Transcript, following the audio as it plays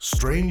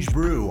Strange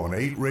Brew on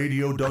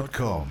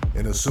 8radio.com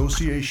in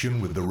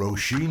association with the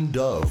Roisin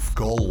Dove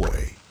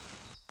Galway.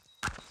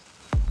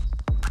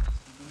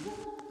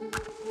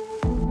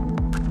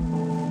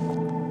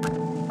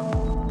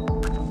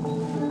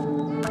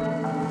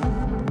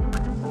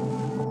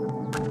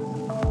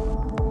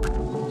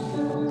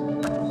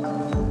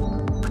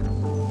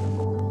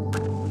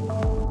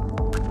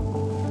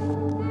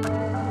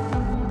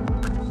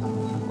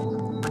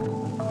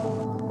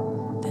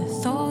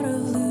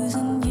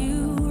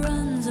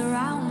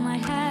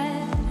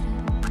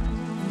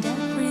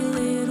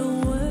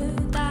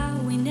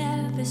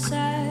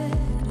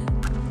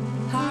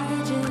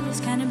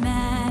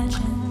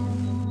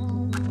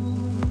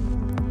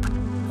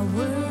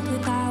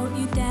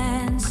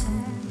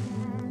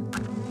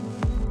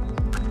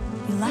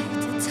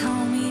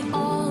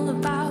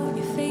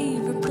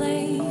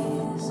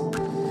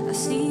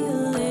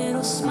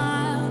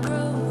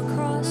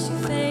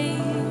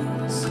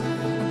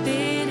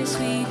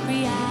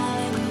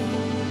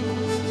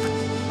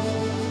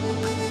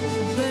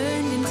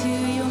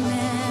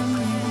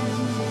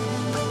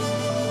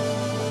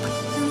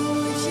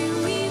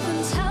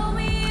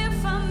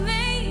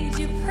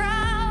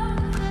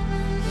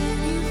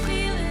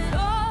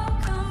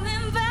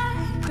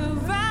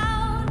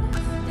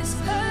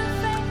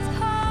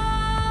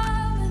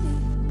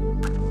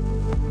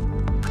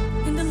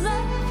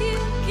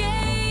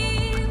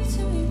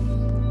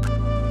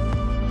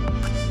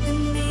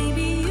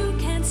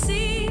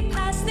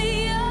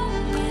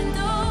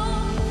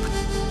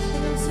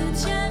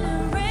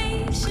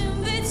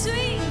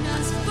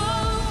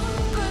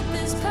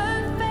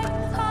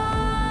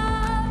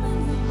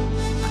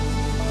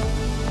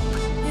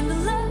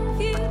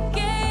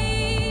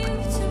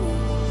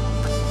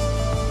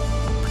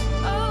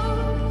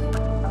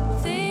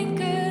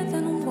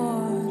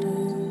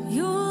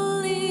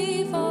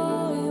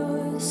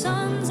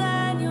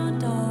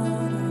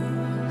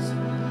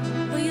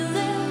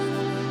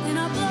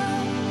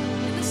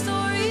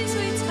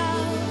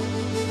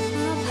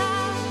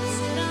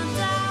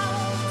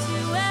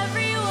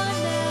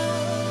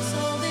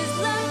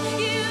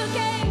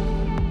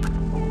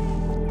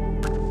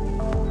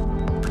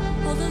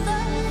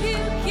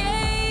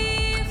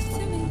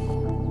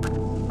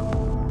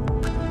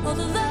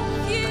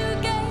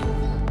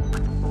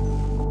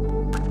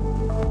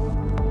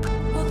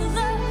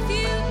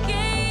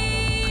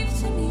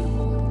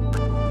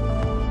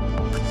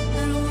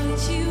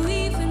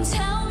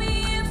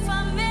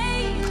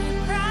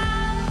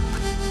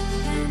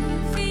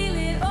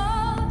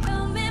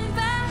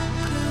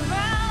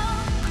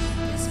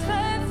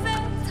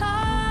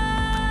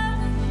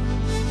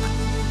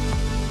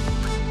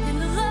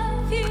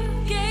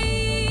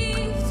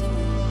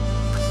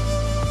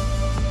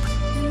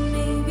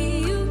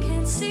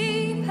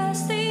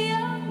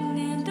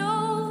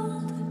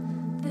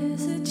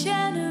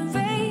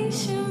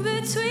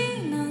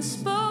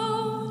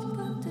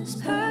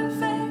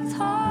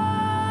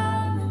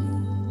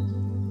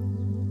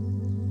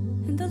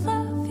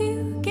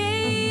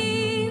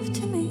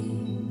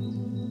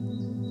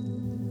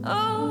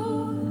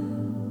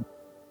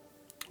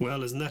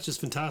 Well, isn't that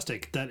just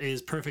fantastic? That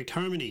is Perfect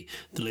Harmony,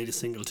 the latest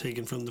single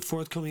taken from the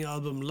forthcoming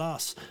album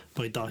Loss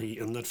by Daithí,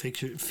 and that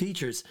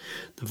features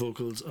the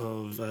vocals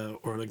of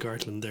Orla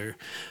Gartland there.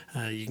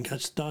 You can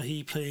catch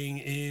Daithí playing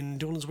in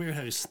Donan's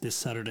Warehouse this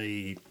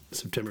Saturday,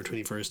 September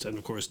 21st, and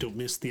of course don't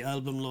miss the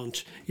album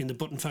launch in the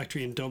Button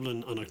Factory in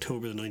Dublin on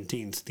October the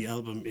 19th. The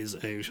album is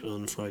out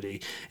on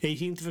Friday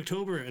 18th of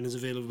October and is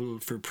available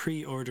for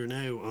pre-order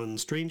now on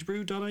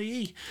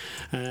strangebrew.ie.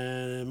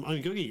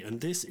 I'm Googie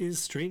and this is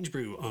Strange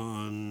Brew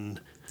on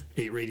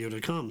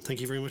 8radio.com.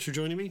 Thank you very much for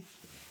joining me.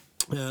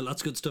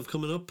 Lots of good stuff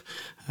coming up,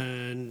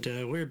 and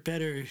where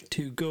better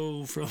to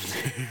go from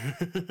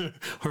there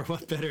or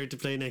what better to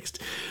play next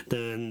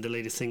than the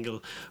latest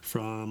single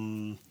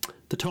from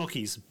The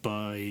Talkies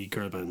by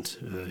Girl Band,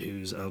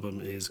 whose album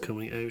is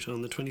coming out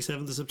on the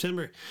 27th of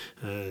September.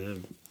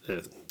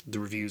 The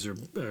reviews are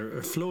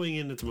flowing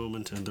in at the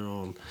moment, and they're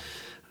all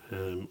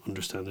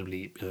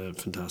understandably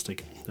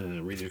fantastic.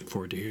 Really looking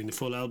forward to hearing the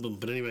full album.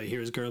 But anyway,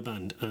 here's Girl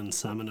Band and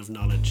Salmon of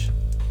Knowledge.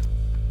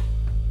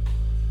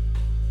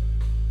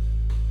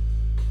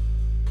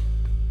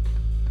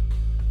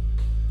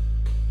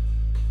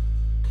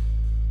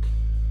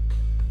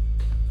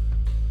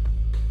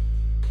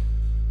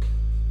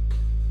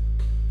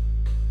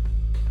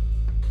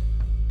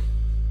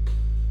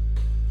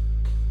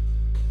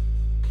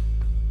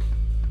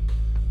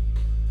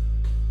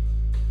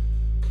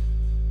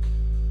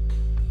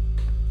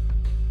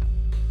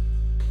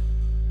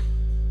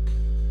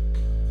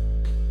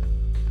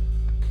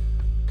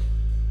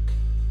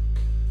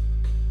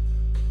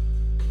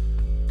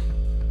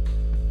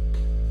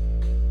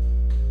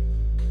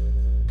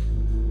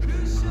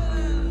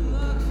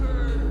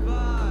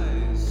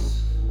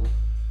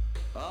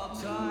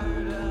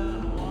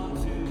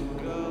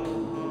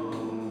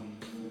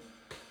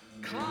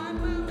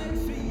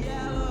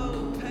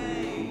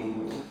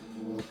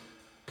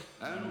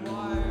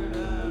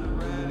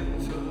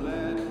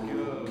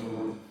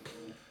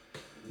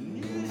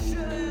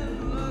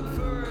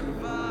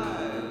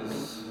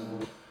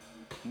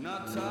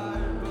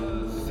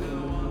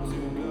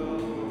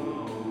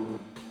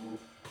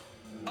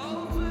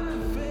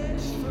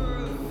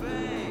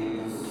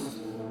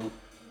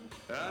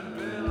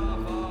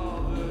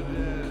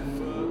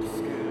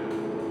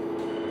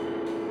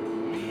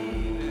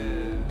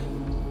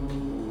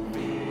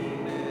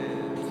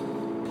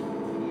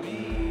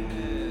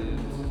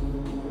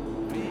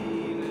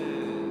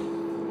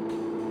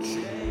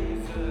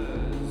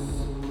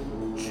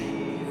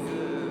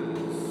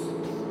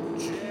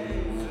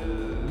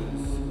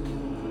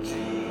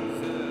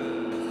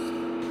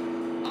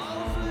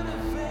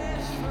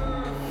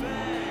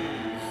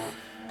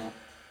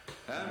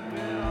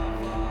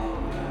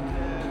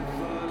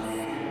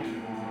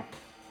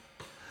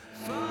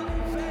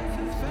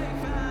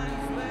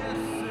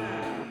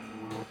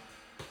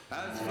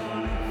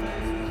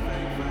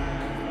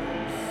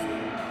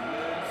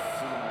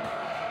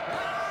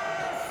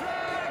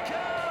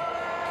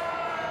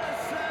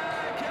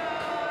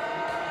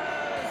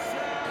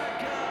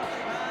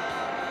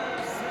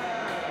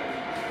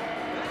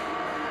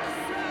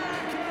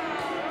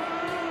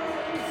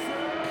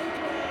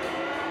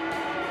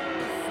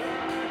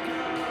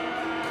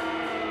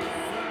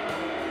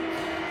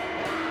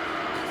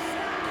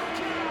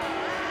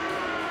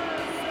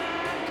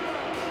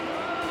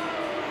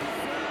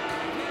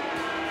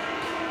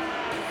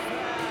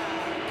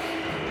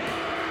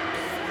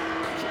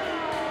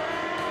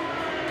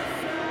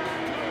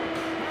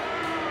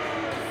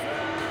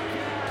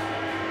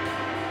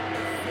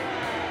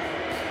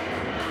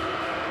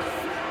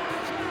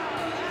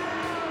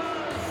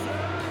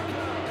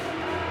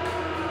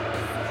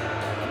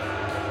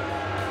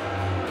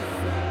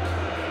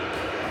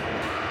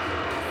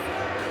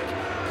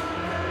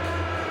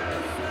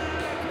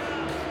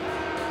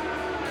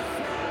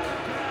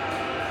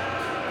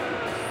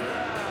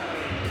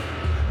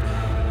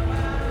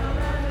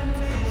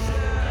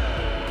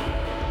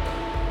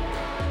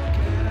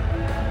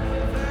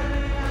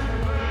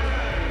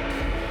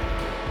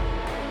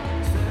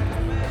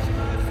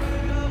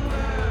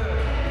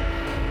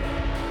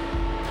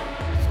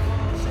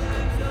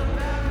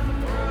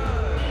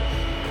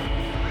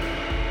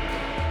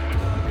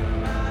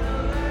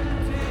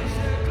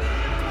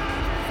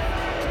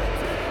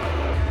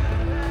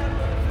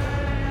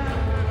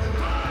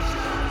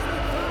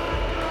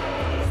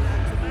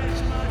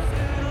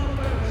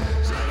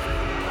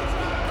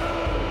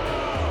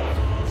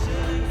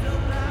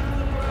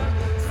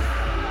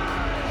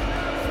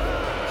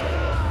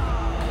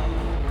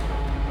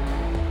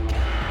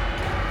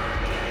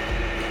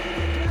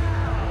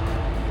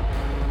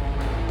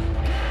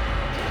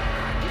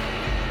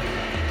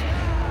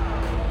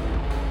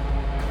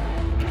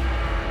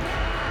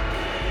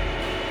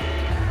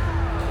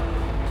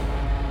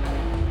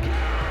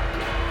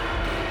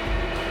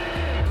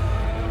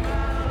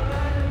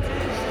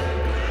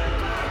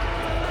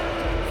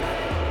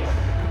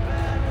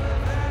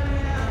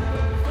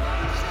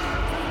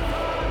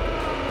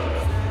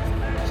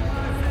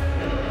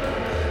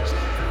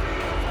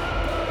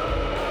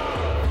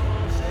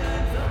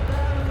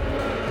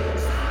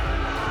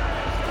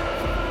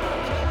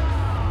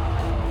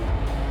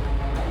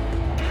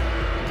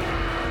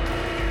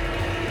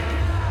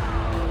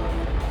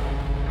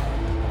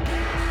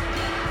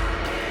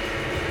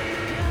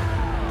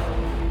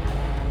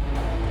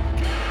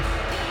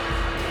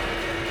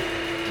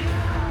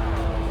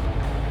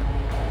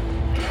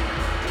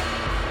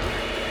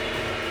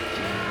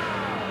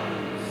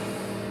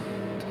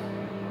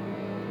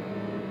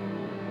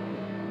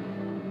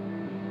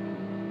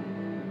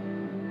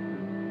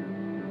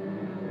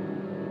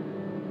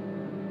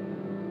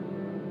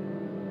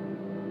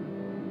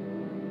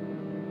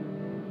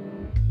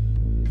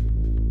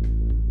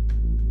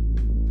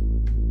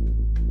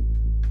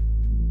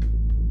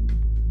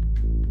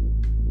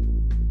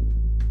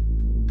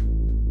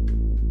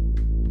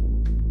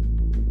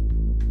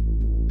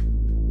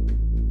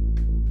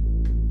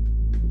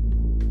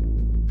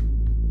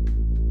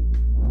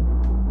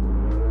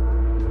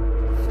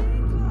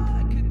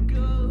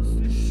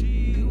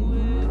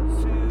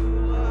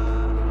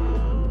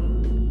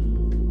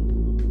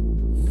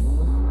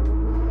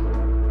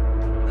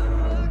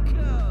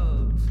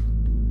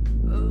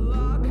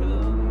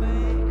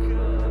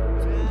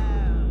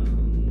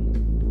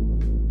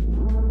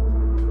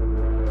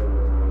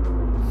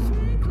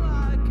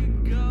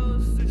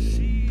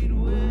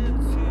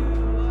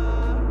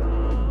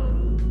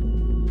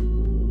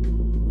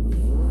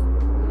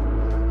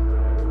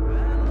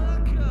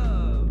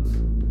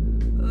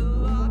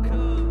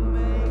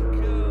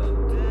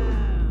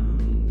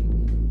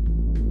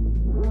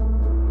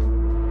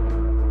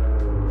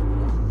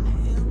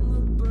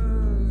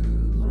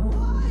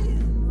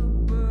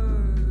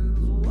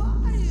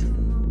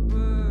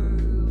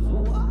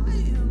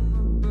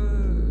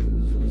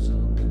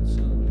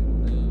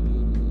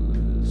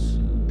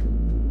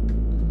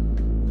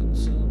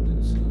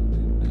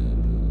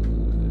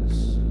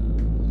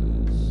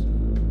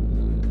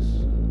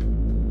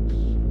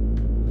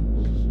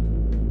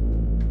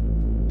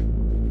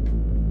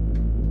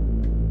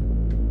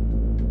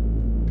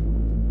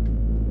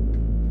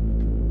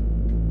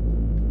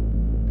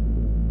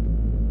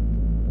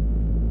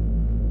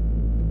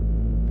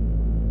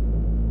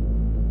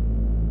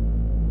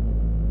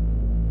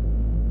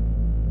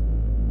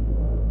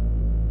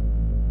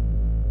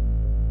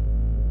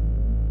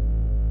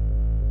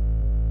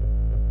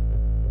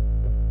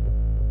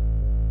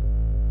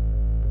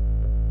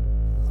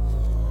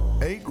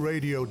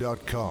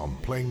 8radio.com,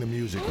 playing the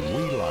music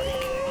we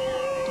like.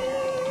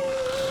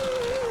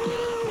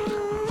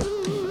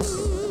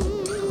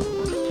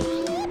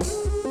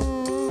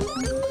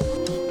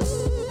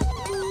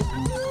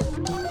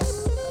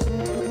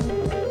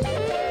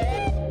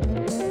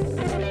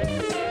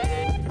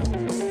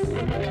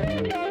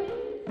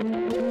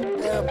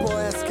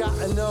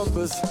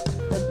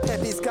 bars. And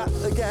Pepe's got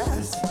the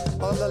gas.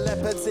 All the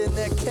leopards in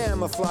their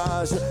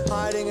camouflage,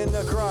 hiding in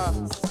the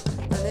grass.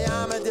 And the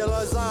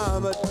armadillo's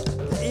armored,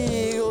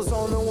 the eagle's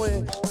on the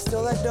wing.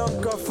 Still they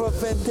don't go for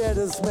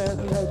vendettas, man,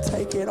 they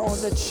take it on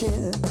the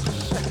chin.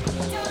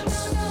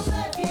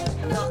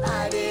 No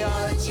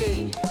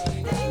ideology.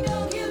 They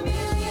know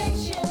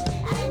humiliation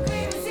and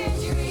grievous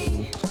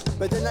injury.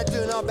 But then they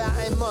do know about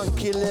a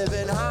monkey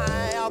living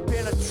high up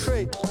in a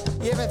tree.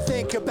 You ever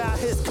think about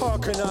his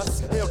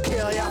coconuts? He'll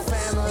kill your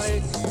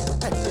family.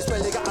 It's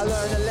really gotta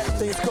learn to let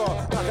things go,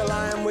 like a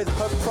lion with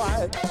her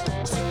pride.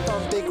 She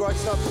don't begrudge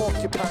no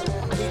porcupine.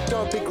 He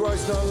don't begrudge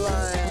no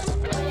lion.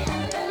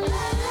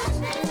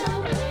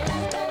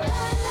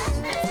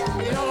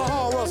 You know the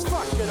whole world's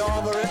fucking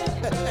over it,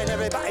 and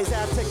everybody's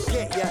out to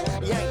get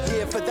you. You ain't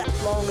here for that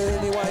long, and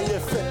anyway you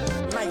fit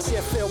makes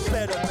you feel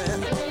better,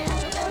 man.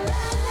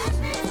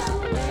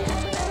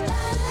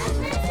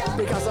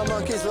 Because the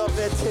monkeys love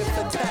their tit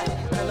for tat,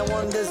 and the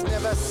wonders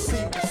never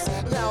cease.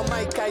 They'll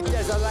make a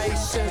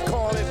desolation,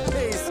 call it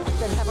peace,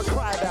 then have a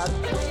cry about it.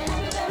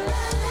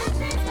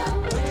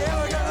 Yeah,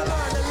 we're gonna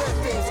learn to let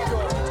things go.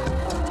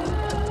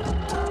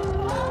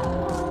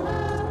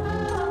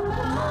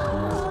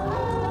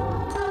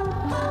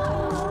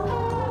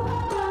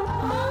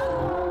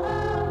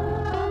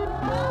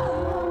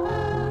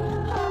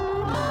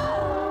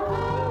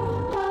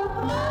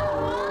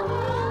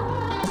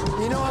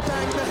 You know I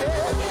banged the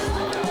head,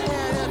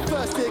 and at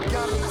first it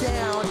got me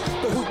down.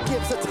 But who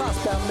gives a toss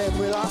about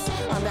memory loss?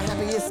 I'm the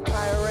happiest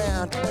guy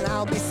around, and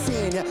I'll be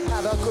seeing you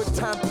have a good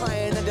time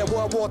playing into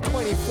World War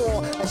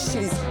 24. That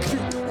shit is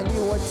cute, and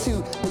you are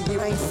too, but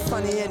you ain't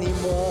funny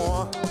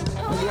anymore.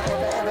 Will you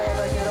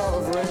ever get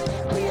over it?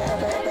 Will you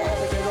ever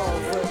get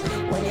over it?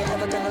 When you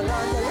ever gonna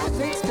learn to let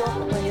things go?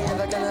 When you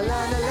ever gonna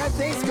learn to let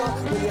things go?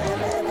 Will you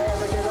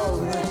ever get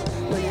over it?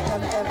 Will you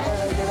ever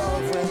get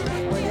over it?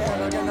 When you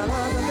ever gonna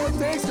learn to let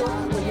things go?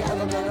 When you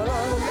ever gonna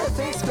learn to let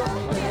things go?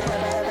 When you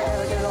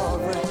ever get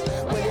over it?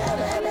 Will you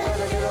ever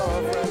get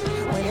over it?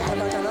 When you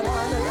ever gonna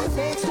learn to let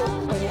things go?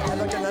 When you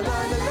ever gonna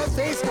learn to let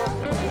things go?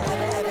 When you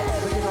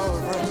ever get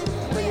over it?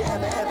 Will you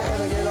ever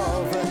get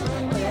over it?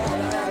 When you ever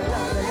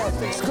learn to let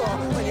things go?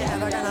 When you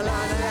ever gonna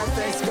learn to let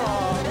things go?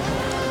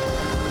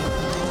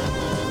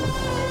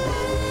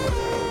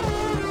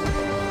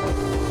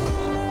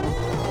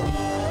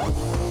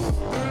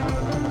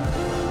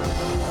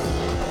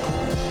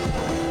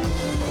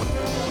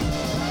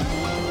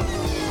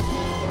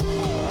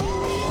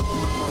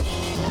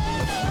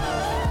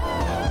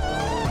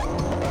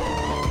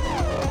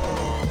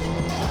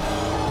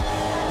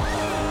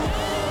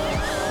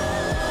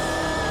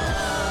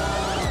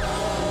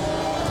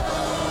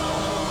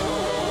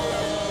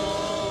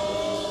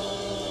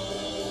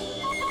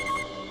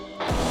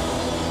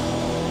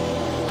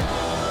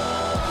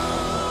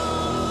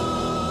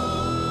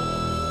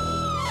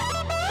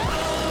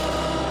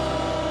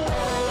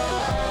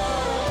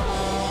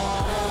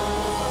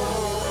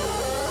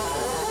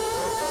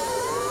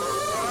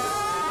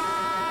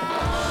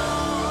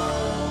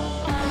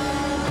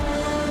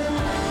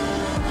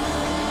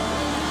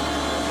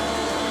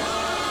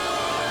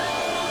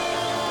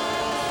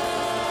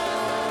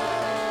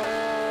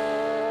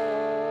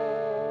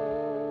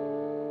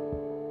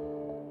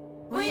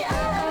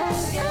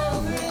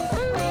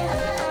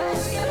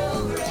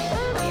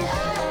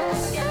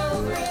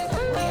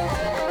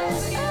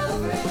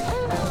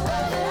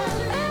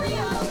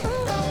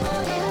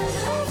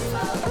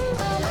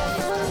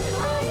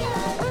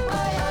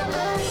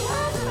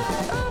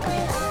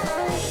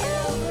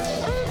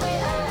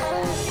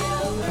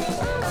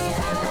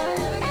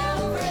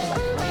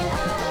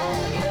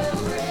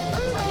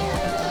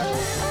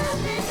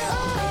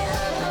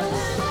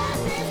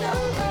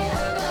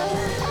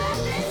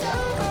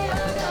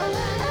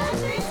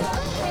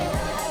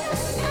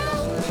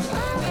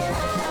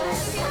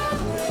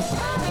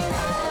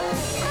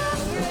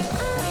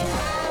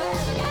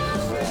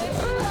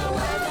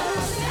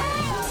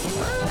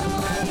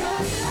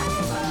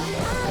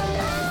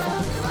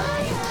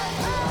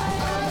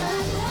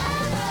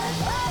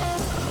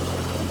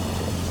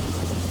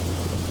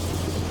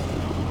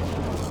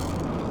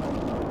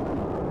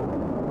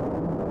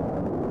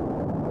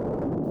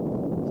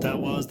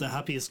 The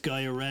Happiest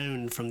Guy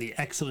Around from the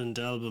excellent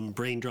album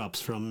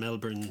Braindrops from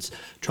Melbourne's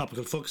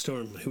Tropical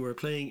Folkstorm, who are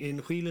playing in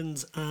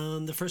Whelan's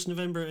on the 1st of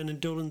November and in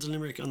Dolan's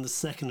Limerick on the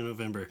 2nd of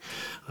November,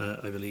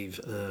 I believe.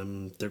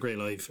 They're great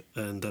live,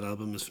 and that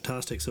album is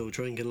fantastic, so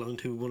try and get along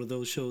to one of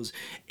those shows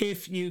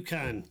if you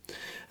can.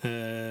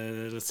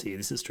 Let's see,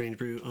 this is Strange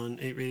Brew on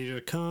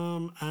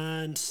 8radio.com,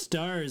 and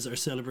Stars are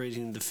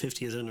celebrating the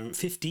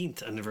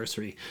 15th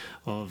anniversary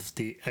of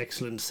the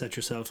excellent Set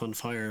Yourself on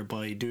Fire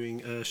by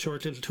doing a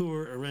short little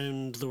tour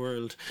around the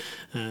world,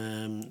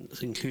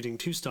 including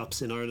 2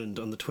 stops in Ireland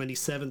on the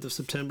 27th of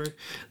September.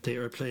 They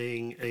are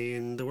playing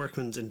in the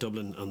Workman's in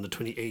Dublin on the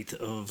 28th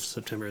of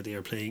September. They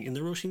are playing in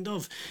the Roisin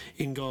Dove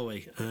in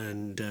Galway,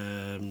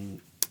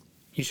 and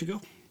you should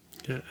go.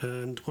 Yeah,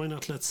 and why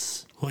not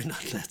let's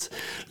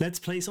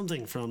play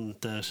something from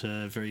that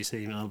very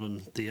same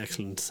album, the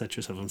excellent Set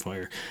Yourself on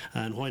Fire,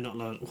 and why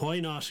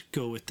not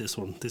go with this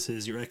one? This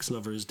is Your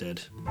Ex-Lover Is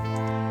Dead.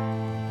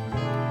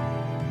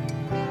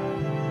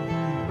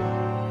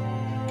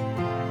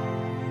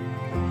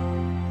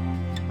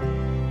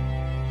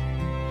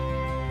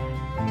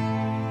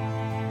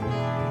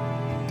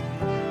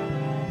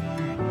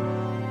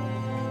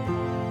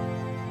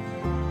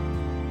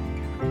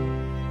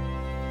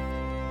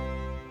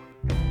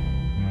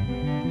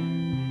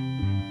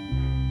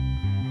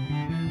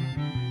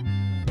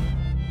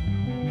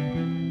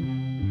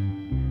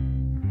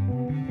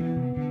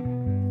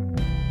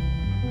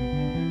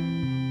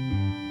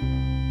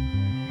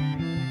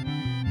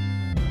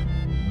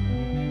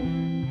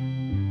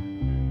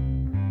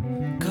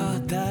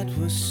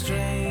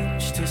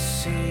 Strange to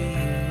see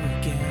you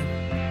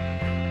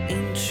again,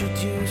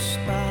 introduced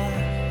by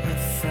a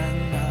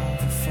friend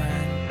of a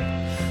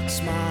friend,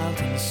 smiled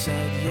and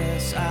said,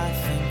 yes, I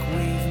think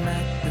we've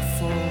met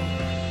before.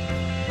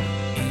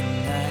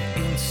 In that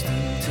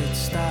instant it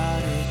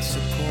started to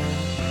pour,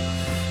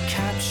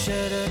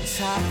 captured a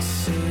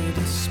taxi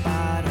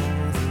despite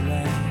all the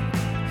rain.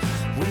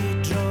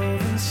 We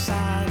drove in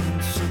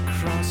silence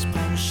across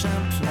Pont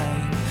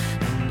Champlain,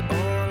 and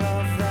all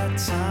of that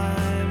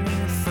time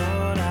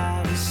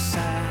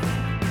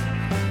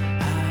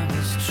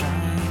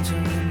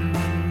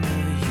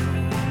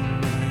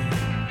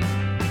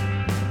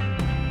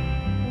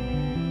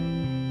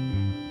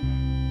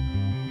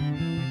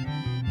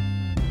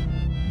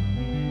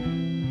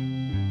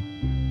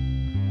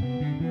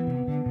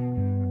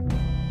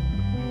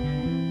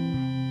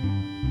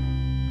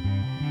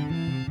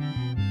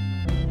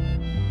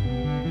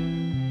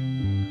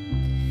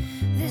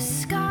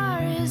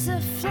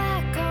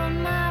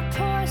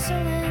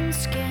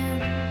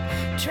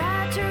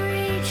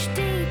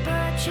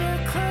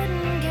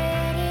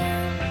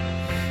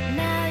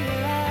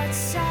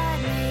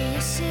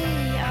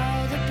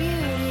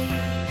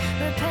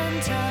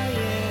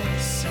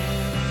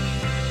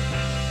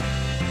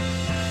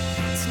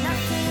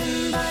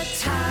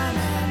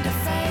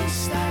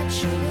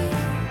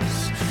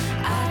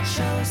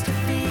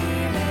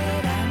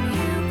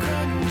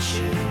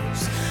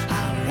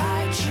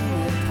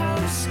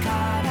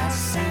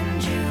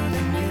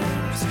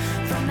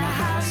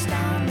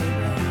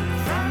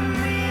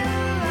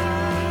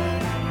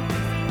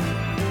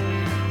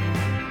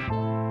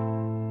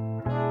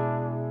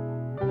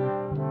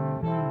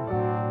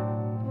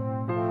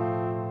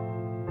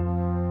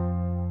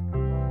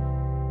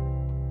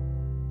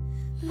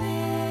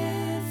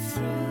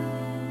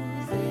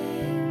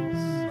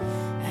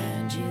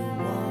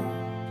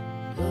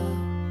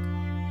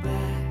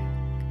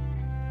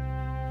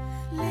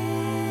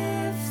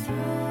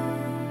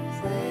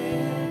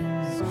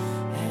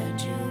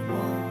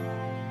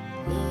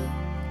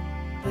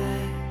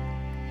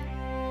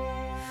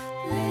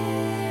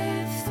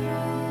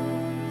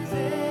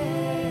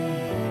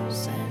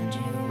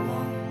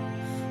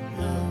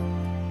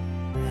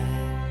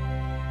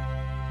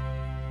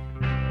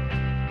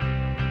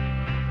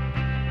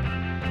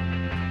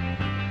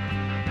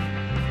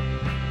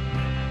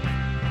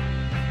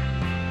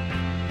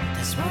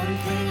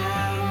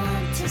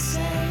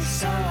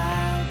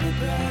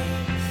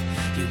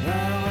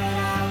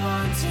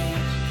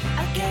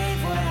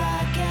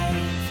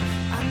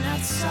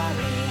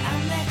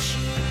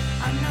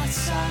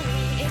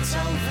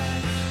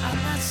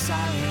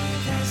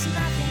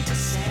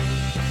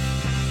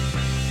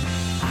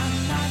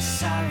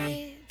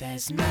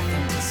there's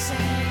nothing to say.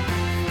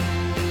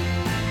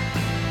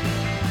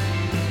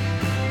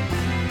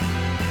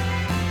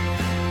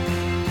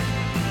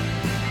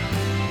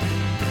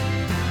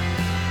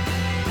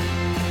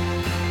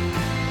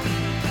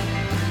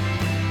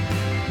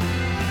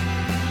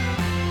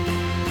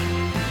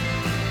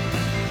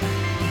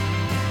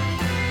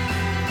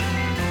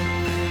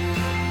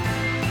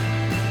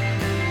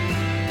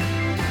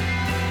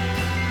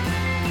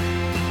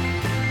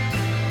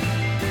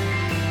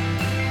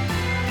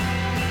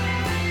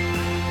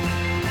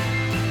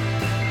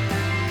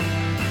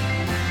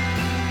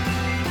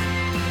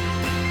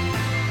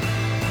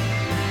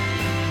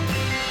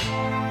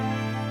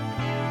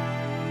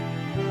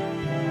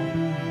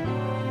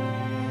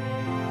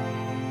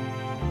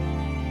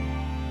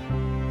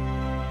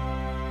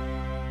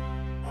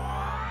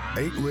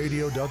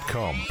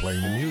 Radio.com,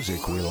 playing the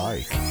music we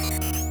like.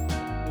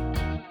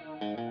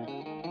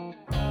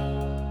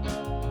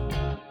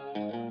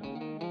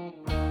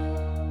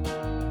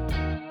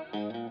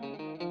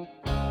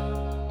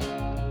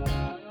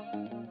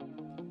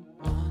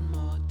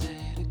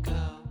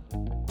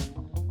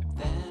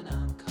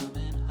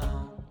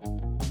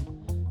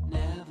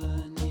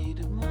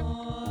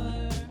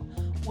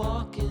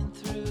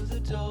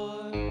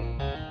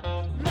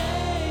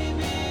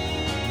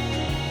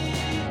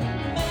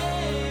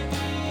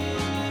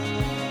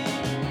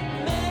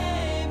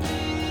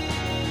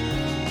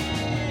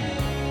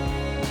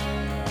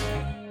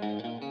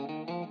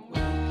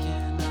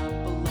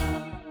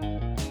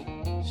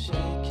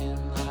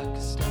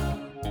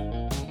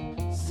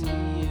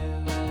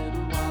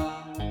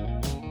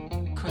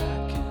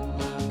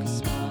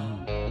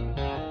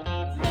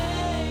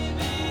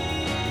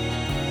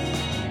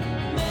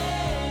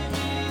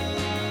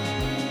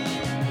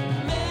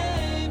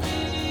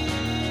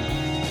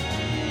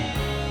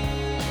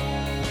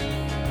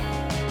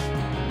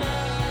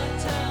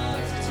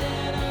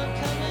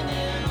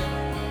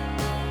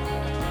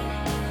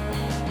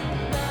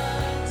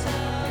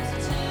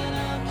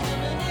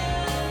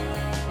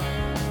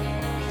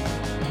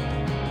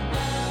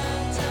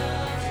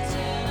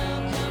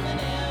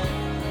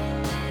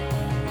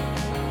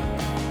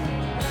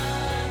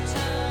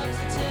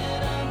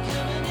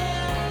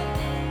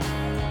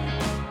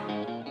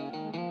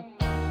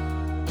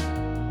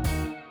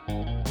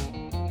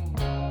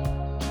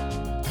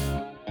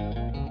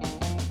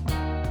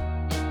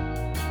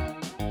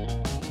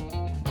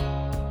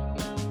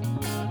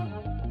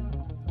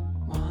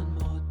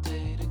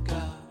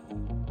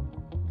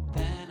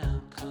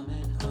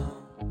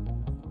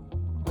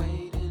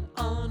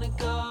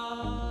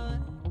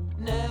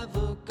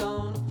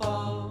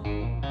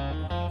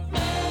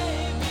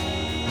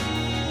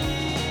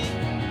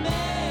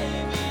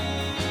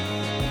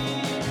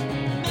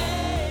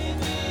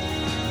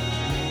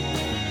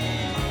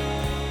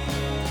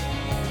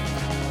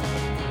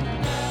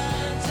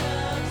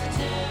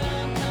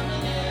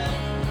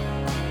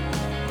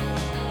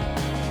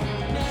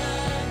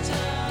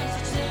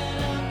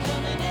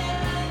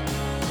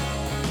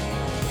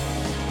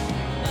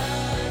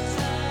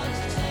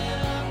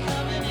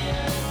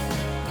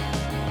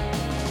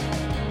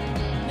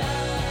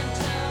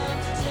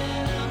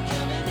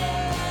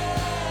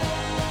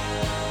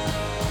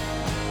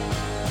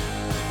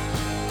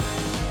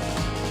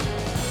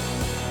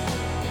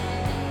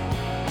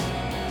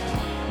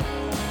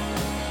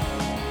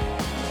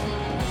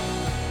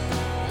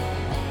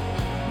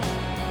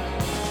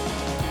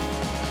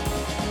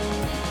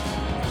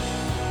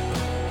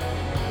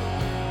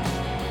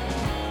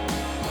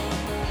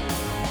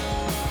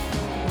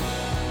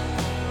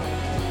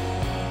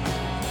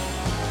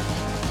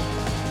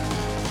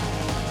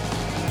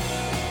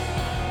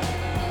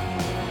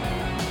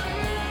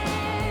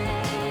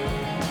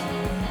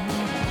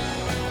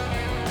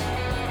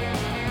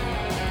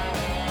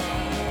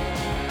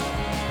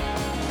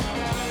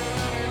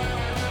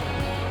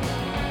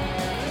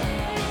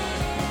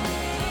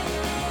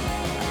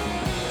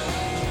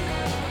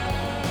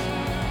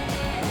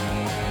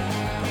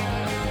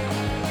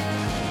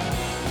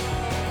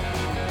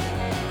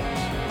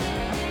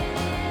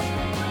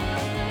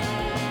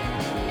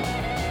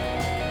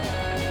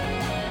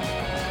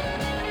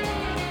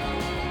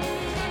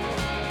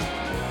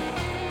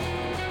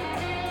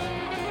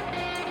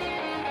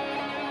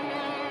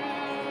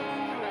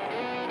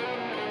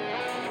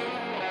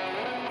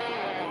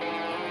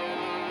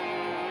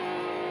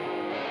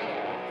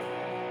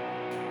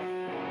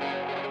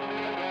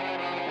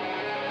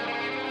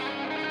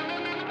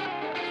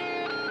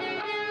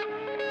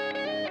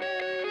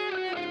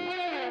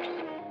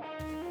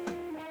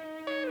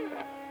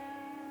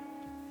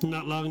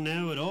 Not long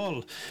now at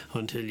all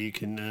until you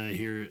can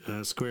hear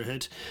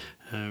Squarehead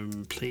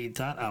play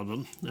that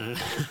album.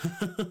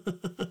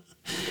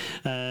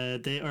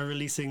 They are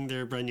releasing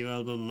their brand new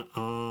album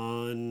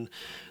on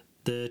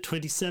the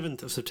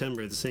 27th of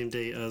September, the same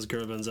day as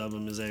Girlband's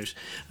album is out,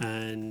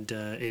 and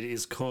it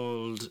is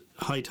called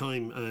High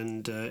Time,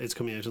 and it's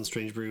coming out on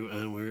Strange Brew,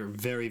 and we're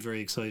very,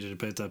 very excited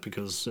about that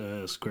because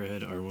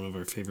Squarehead are one of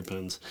our favourite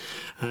bands.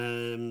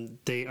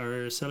 They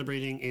are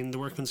celebrating in the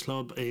Workman's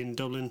Club in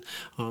Dublin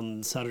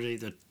on Saturday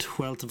the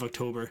 12th of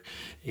October,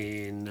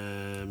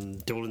 in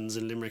Dolan's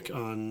in Limerick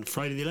on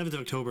Friday the 11th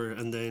of October,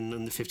 and then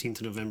on the 15th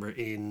of November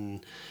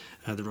in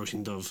the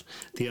Roisin Dove.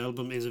 The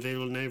album is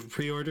available now for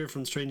pre-order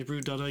from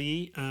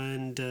strangebrew.ie,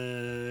 and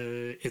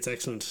it's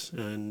excellent,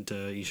 and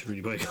you should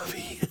really buy a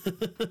copy.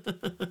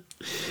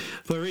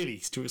 But really,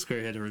 Stuart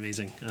Squarehead are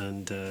amazing,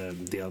 and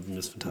the album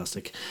is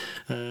fantastic.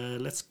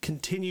 Let's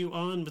continue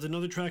on with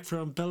another track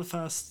from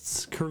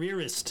Belfast's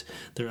Careerist.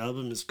 Their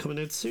album is coming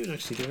out soon,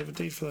 actually. Do I have a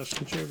date for that?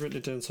 I'm sure I've written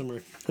it down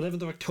somewhere.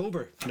 11th of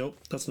October. Nope,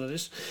 that's not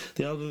it.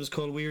 The album is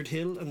called Weird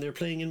Hill, and they're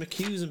playing in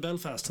McHugh's in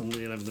Belfast on the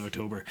 11th of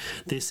October.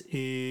 This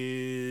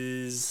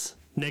is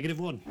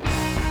 -1.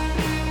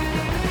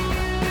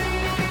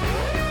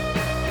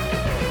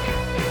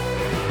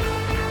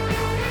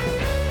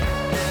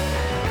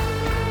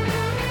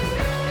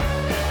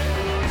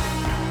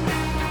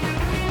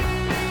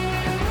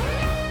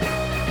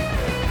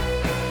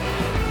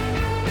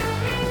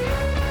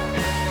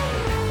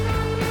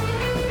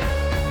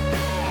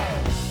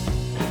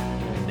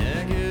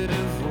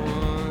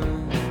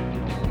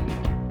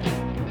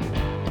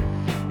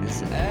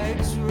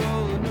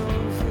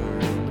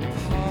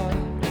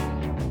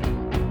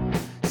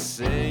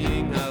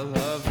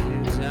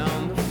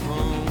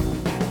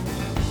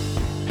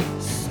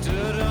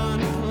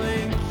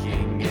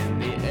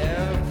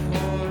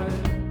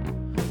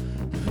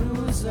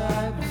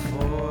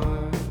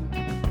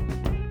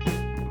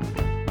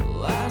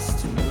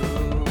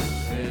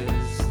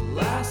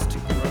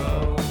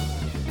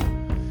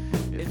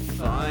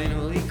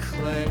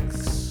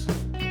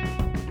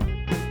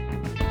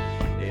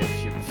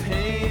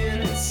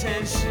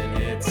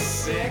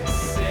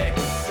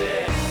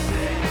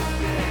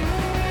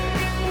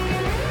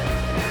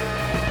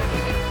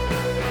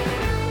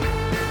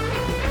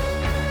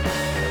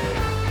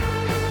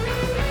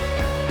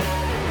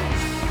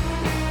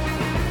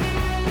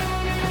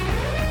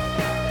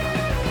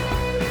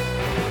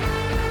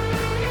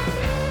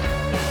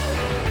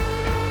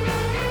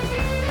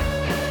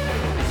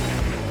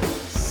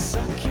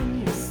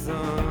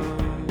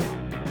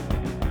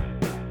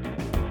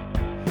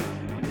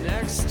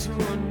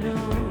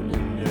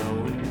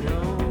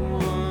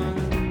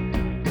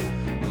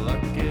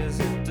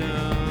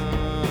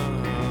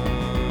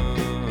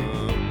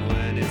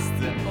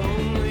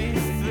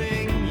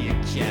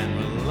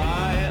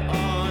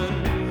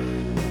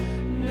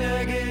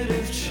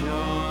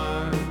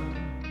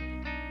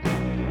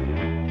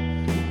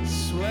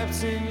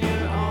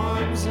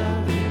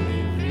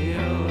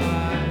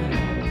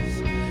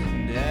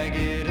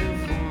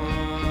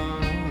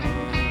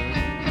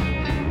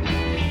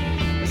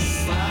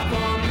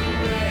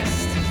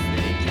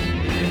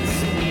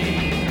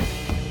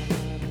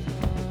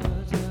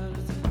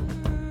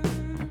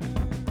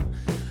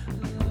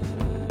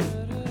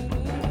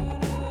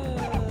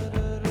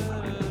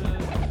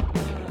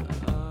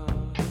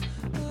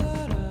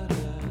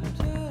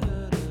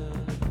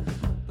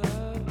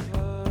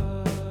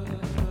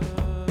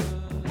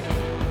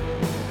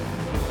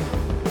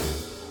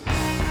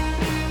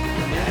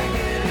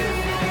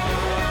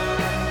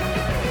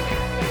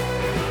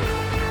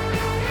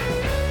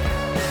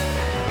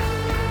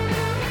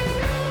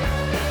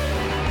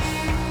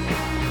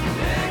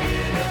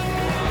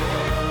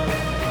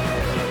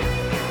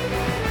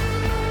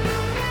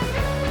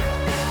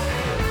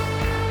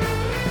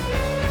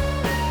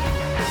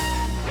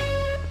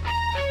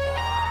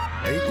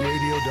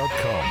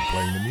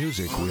 Playing the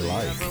music we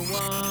like. Only ever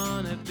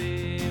wanna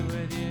be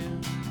with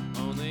you.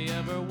 Only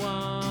ever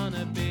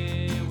wanna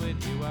be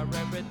with you. Are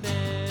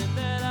everything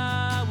that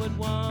I would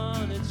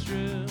want, it's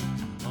true.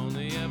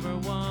 Only ever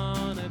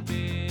wanna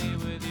be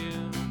with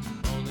you.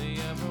 Only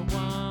ever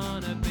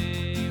wanna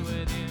be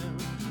with you.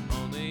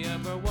 Only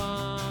ever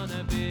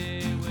wanna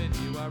be with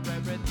you. Are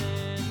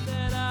everything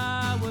that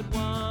I would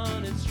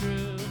want, it's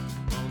true.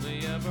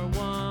 Only ever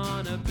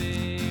wanna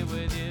be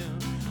with you.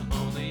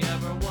 Only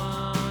ever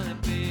wanna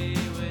be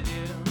with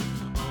you.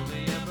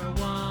 Only ever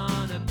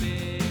wanna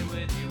be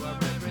with you. Are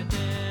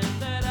everything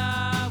that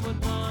I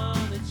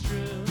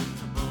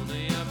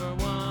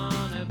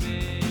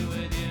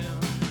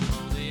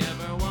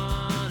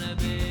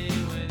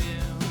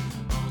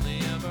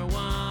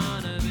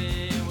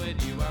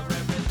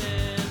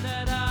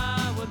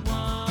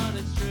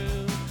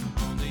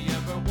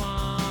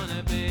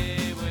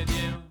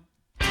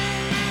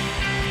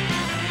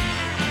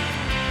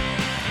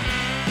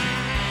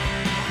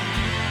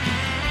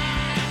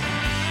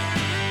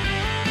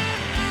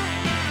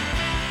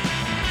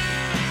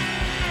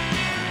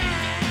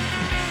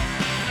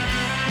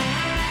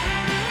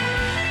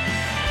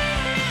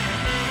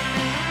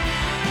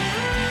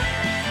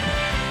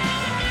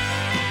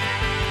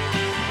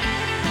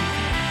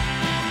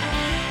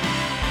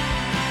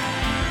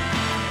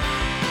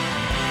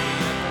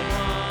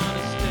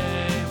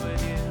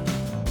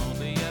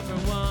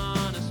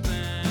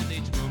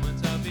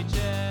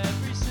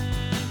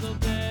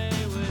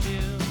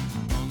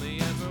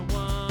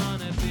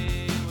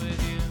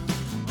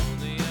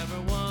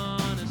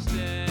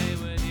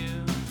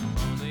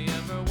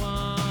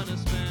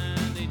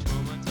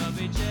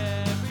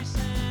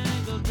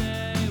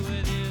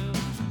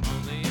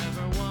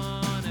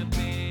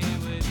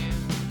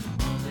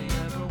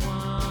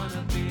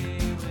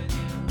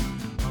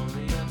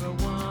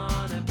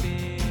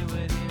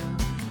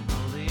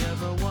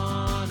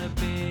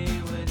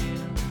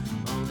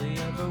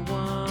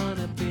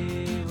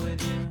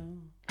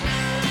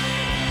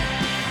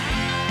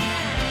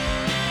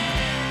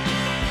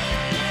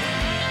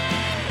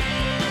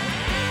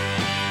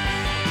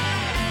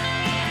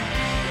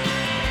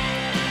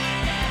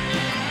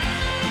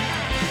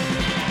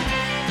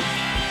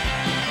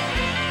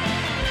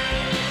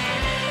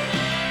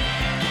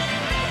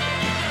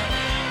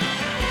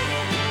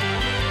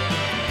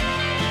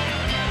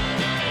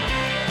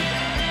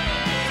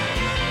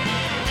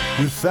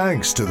With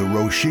thanks to the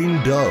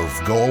Roisin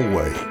Dove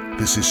Galway,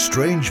 this is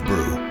Strange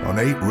Brew on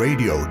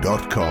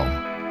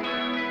 8radio.com.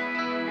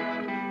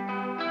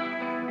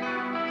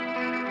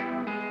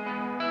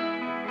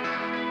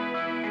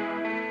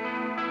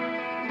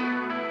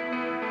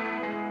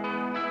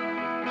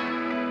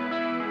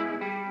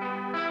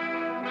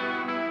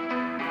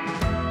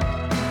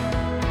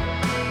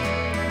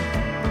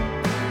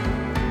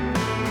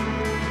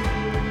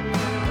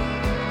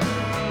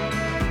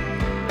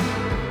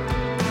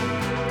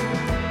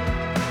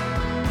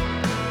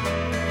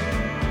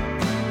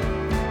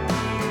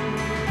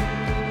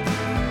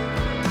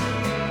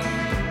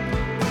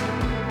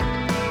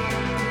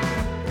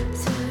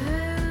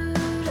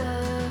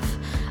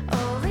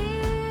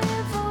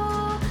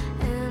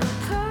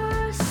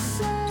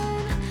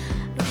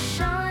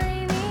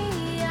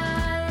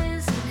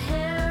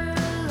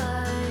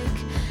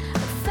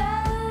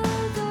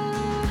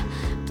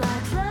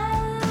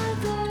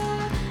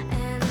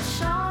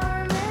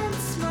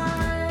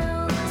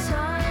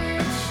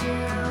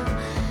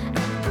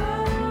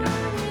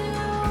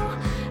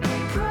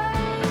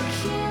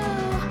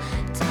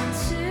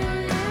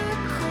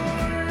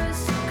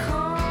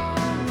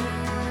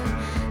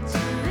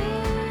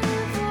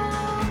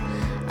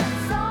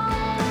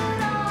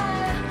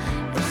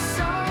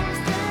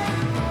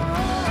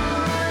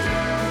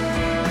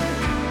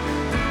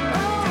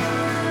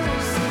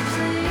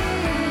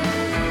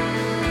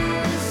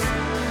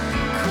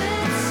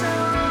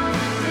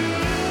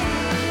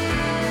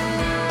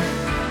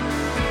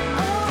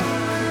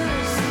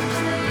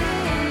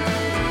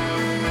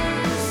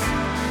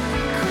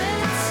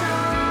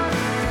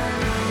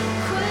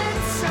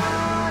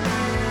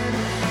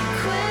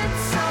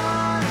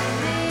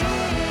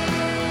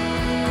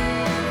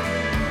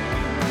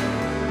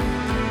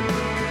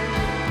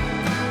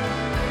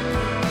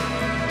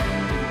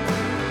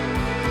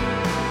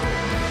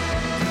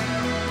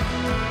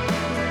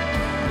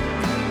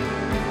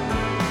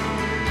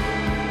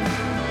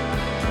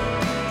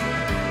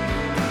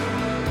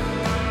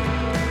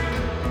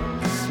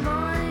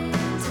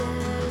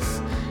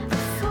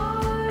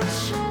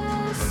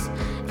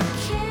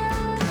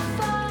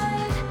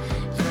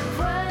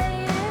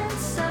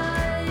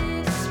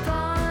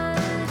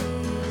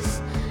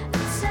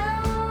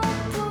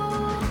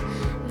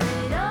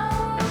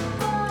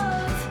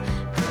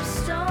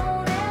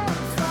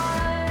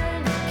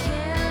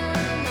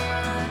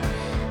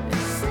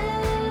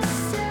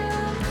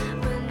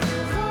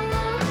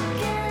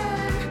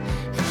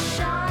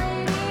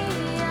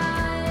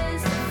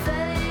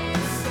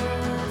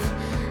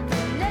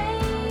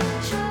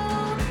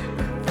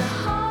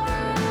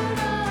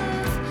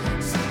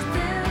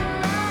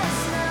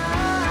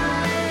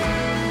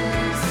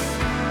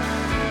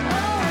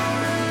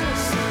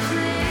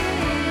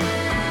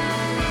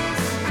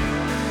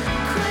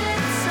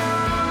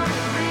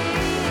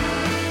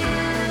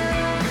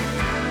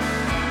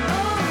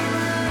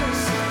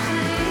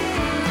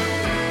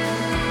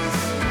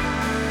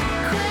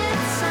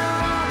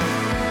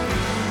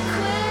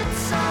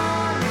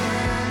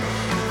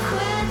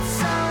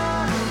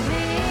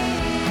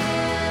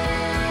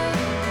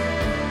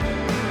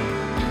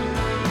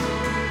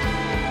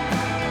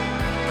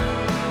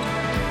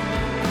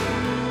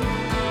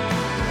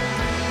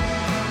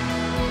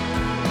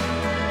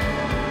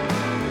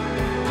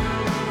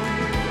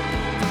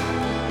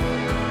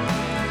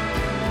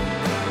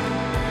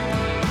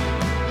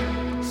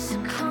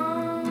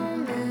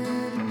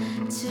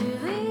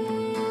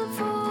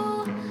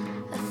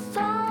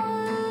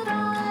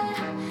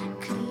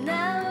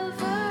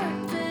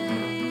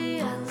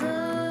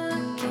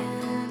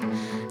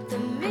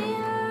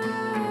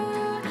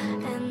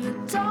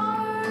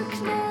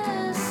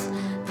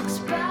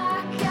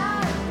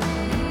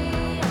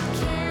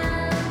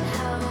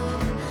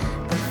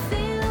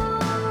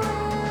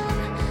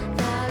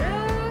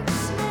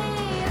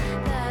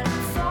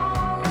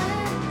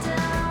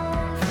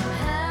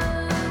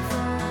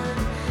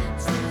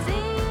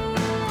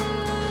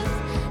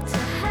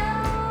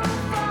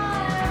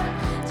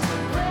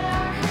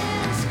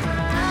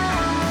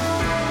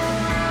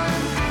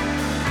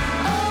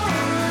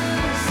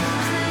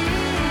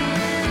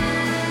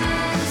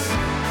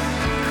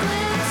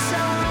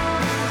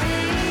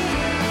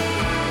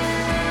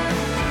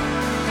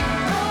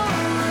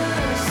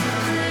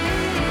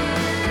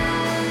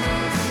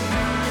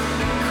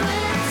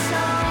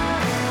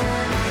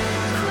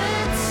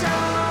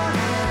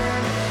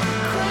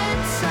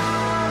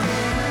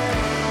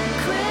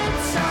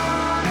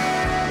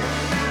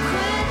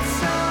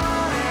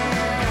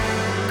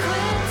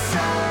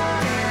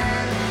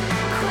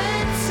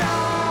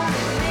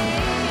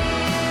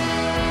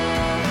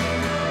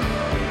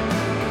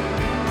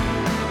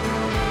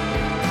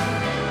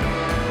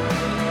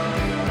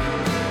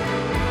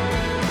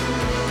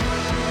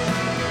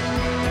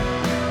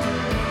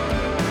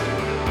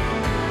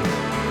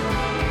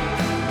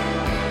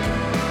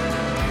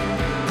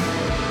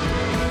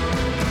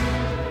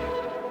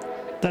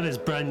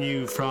 brand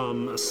new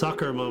from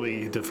Soccer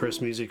Mommy, the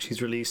first music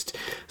she's released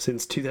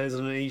since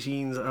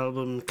 2018's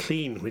album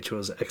Clean, which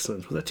was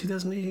excellent. Was that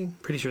 2018?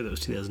 Pretty sure that was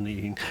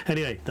 2018.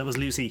 Anyway, that was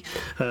Lucy.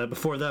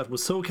 Before that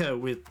was SoCow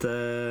with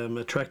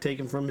a track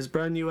taken from his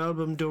brand new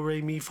album Do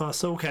Re Mi Fa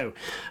SoCow,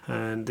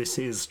 and this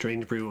is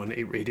Strange Brew on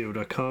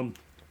 8radio.com.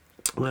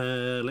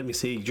 Let me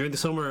see. During the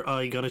summer,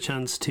 I got a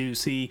chance to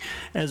see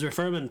Ezra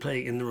Furman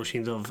play in the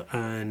Roisin Dubh,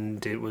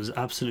 and it was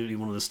absolutely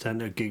one of the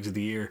standout gigs of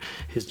the year.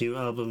 His new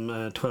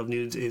album, 12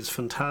 Nudes, is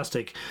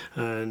fantastic,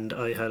 and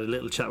I had a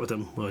little chat with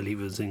him while he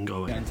was in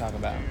Galway. Going to talk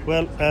about?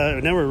 Well,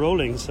 now we're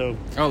rolling, so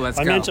let's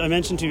go. I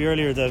mentioned to you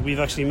earlier that we've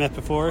actually met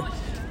before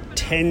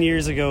 10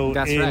 years ago.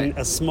 That's in right.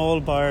 a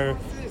small bar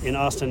in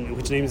Austin,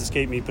 which names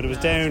escape me, but it was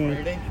down,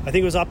 I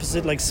think it was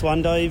opposite like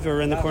Swan Dive, or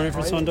around the corner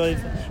from Swan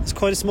Dive. It's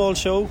quite a small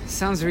show.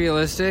 Sounds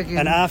realistic.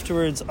 And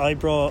afterwards I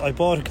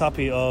bought a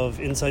copy of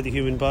Inside the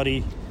Human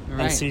Body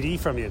on CD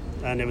from you,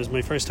 and it was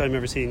my first time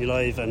ever seeing you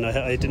live, and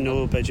I didn't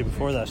know about you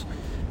before that,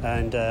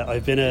 and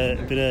I've been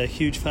a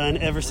huge fan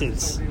ever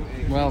since.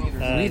 Well,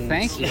 we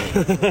thank you.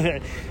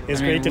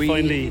 It's great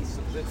to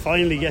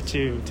finally get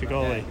you to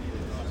Galway.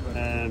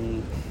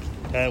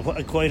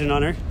 Quite an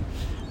honour.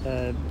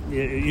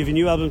 You have a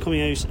new album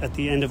coming out at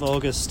the end of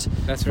August.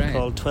 That's right.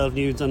 Called 12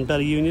 Nudes on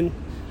Ballyunion,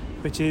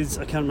 which is,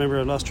 I can't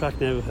remember, I've lost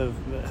track now of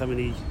how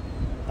many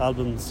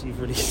albums you've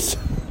released.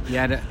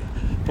 Yeah,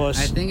 but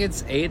I think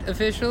it's 8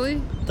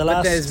 officially.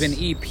 But there's been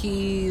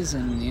EPs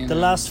and the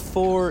last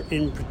 4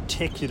 in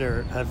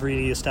particular have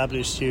really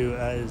established you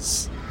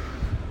as,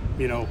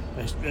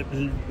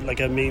 like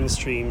a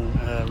mainstream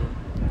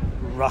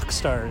rock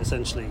star.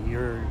 Essentially,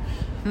 you're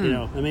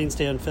a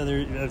mainstay on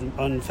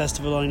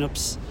festival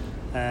lineups.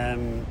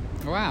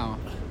 Wow,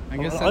 I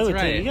guess I that's would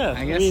right. think, yeah.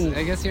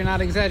 I guess you're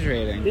not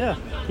exaggerating. Yeah,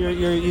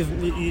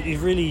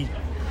 you've really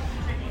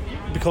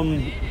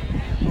become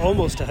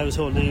almost a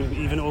household name,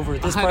 even over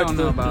this part of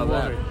the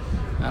water.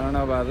 I don't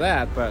know about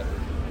that, but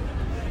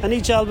and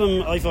each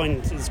album I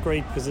find is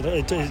great because it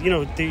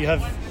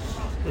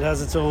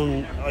has its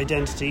own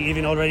identity.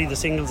 Even already the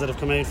singles that have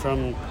come out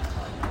from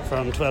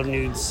 12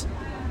 Nudes,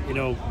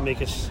 make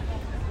it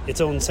its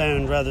own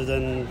sound rather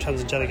than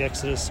Transangelic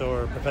Exodus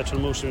or Perpetual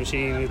Motion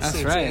Machine.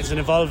 It's an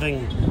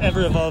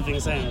ever evolving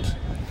sound.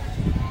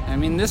 I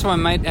mean, this one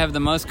might have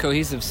the most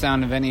cohesive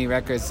sound of any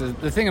record. So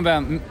the thing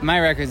about my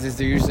records is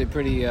they're usually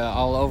pretty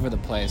all over the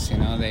place.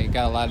 They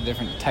got a lot of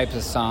different types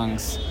of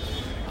songs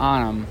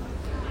on them,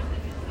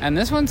 and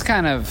this one's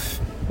kind of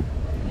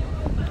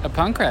a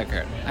punk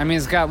record. I mean,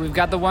 we've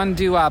got the one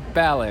doo-wop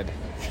ballad,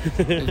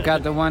 we've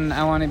got the one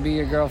I Want to Be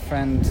Your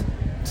Girlfriend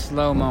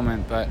slow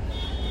moment, but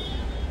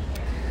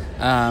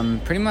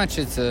pretty much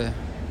it's a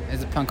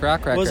punk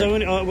rock record. Was I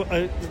Want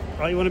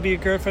to Be Your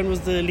Girlfriend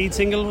was the lead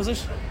single, was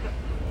it?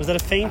 Was that a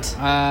feint?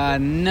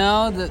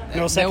 No,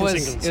 second single.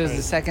 It was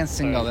the second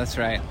single, that's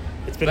right.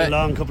 It's been a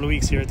long couple of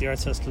weeks here at the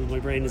Arts Festival. My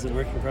brain isn't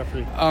working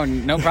properly. Oh,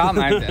 no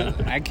problem.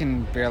 I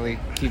can barely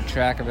keep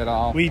track of it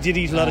all. We did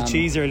eat a lot of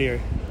cheese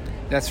earlier.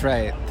 That's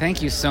right.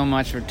 Thank you so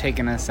much for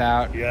taking us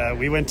out. Yeah,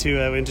 we went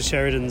to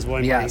Sheridan's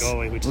Wine Bar in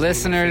Galway, which is one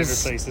of my favourite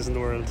places in the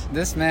world.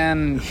 This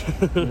man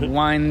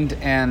wined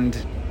and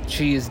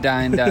cheese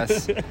dined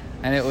us,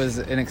 and it was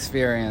an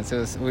experience.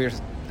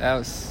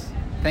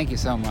 Thank you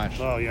so much.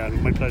 Oh yeah,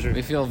 my pleasure.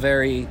 We feel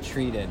very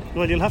treated.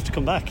 Well, you'll have to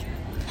come back.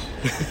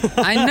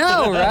 I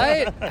know,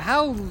 right?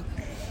 I'll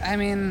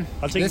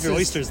take you for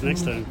oysters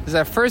next time. This is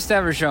our first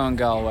ever show in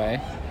Galway,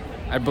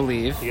 I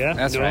believe. Yeah,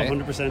 that's right.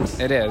 100%.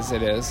 It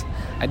is.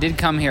 I did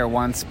come here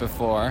once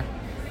before,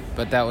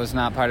 but that was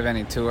not part of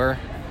any tour,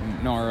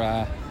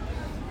 nor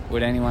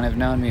would anyone have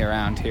known me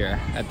around here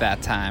at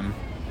that time.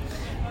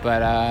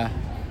 But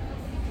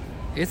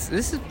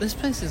this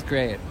place is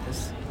great.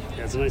 It's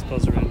a nice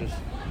buzz around it.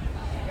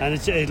 And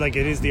it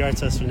is the Arts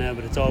Festival now,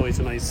 but there's always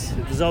a nice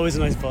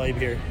vibe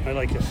here. I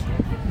like it.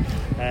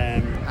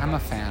 I'm a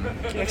fan.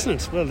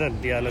 Excellent. Well then,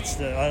 yeah, let's.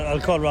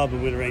 I'll call Rob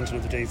and we'll arrange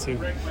another date soon.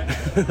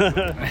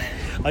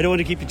 I don't want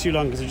to keep you too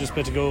long because we're just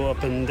about to go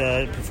up and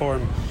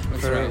perform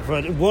for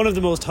one of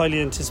the most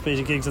highly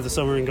anticipated gigs of the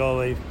summer in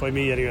Galway, by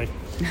me anyway.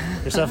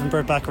 Yourself and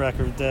Burt Bacharach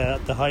are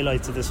the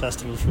highlights of this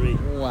festival for me.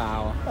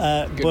 Wow.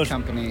 Good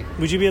company.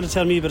 Would you be able to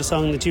tell me about a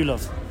song that you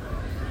love?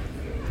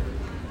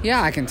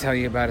 Yeah, I can tell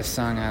you about a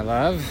song I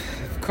love.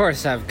 Of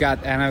course, I've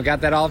got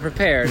that all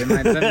prepared.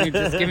 Let me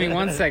just give me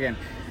 1 second.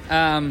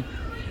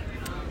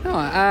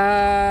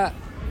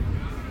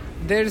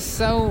 There's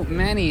so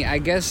many. I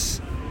guess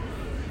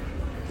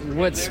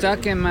what's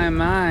stuck in my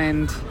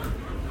mind.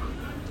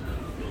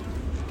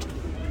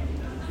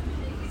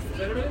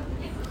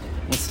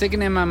 What's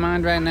sticking in my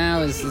mind right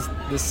now is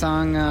the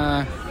song.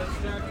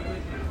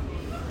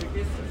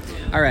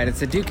 All right,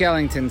 it's a Duke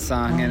Ellington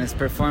song, and it's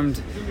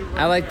performed.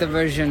 I like the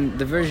version.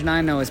 The version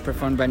I know is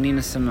performed by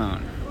Nina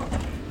Simone.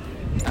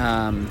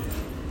 And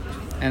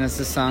it's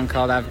a song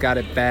called "I've Got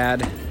It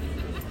Bad,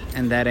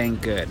 and That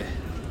Ain't Good."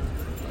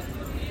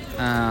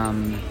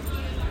 And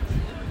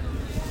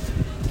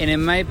it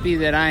might be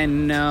that I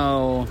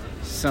know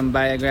some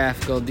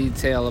biographical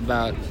detail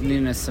about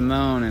Nina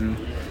Simone and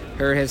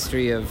her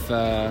history of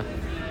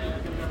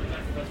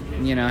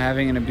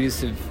having an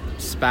abusive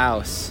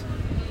spouse.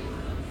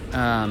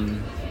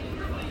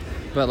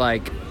 But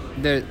like,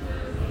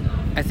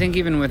 I think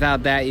even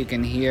without that, you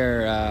can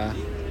hear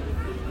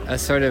a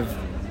sort of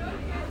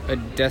a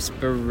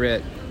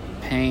desperate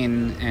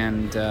pain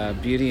and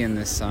beauty in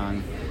this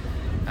song.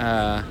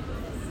 I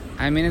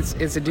mean,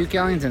 it's a Duke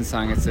Ellington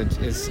song. It's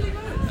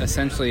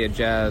essentially a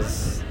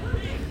jazz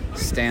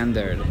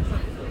standard,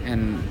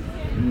 and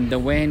the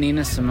way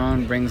Nina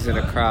Simone brings it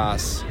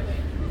across,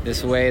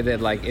 this way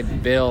that like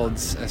it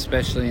builds,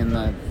 especially in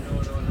the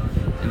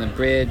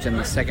bridge and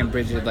the second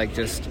bridge,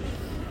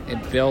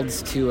 it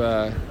builds to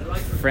a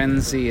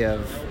frenzy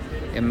of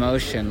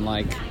emotion,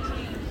 like.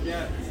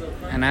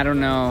 And I don't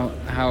know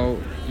how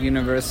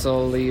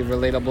universally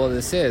relatable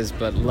this is,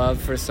 but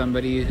love for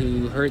somebody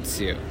who hurts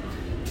you,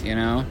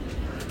 And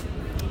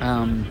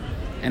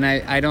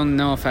I don't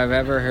know if I've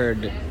ever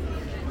heard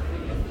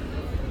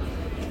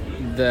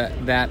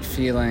that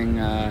feeling,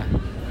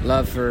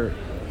 love for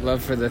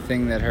the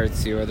thing that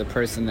hurts you or the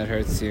person that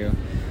hurts you,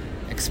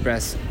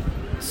 expressed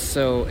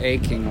so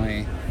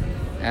achingly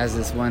as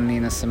this one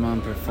Nina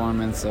Simone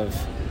performance of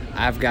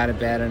 "I've Got It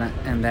Bad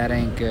and That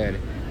Ain't Good."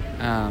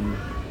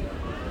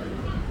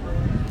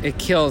 It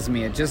kills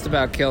me. It just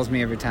about kills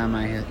me every time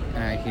I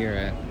hear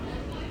it.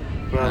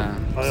 Well,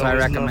 so I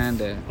recommend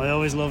it. I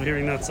always love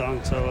hearing that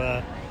song.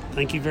 So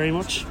thank you very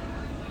much.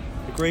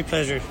 A great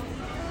pleasure.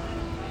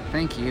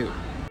 Thank you.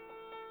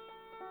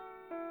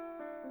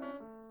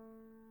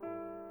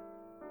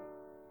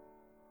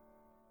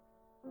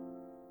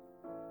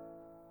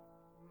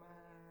 My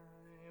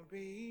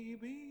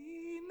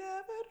baby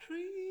never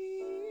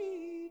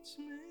treats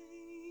me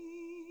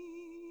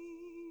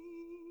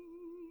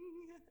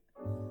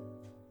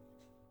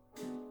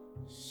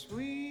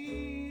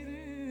sweet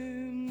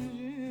and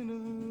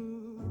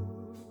gentle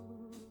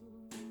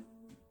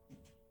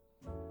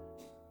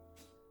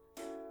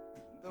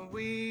the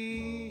way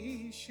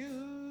he should.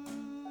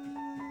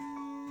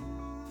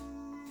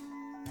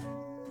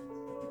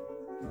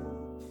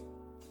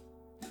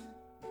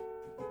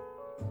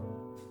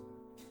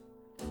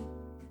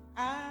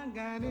 I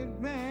got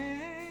it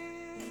bad,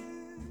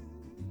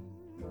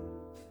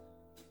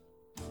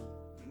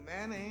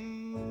 that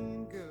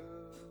ain't good.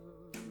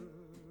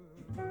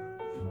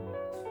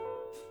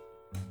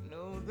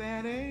 No,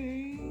 that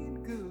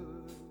ain't good.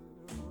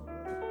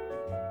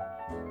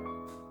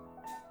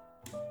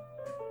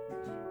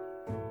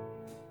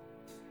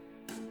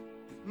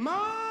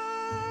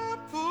 My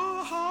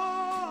poor heart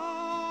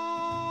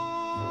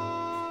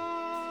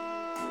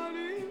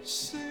is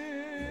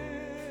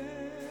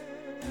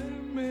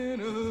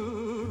sentimental,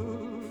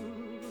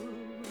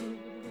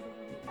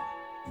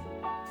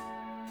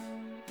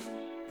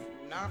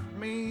 not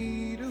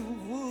made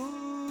of wood.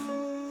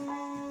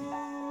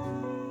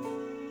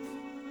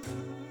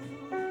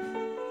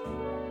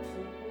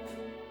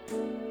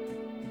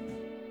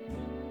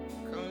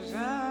 'Cause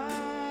I've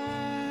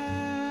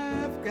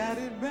got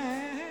it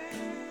bad,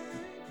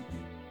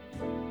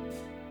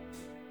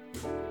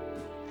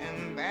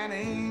 and that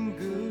ain't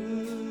good.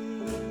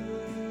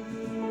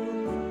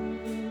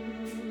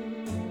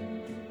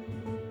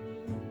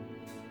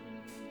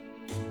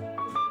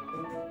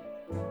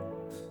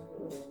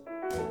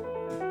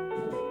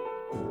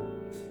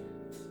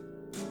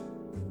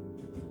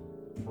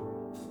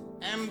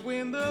 And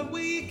when the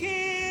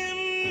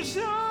weekend's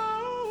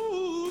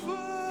over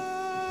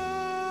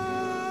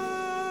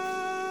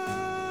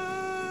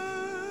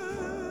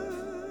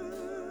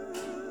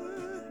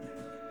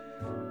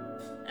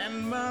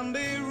and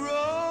Monday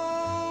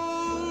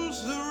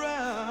rolls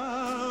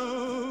around,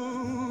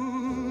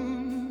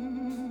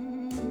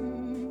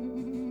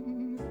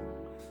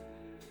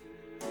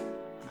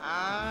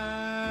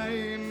 I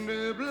end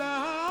up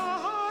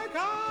like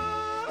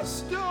a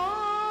stone,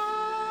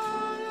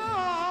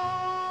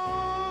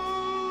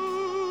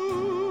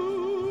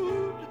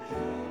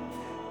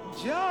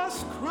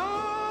 just crying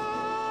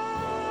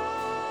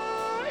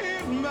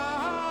my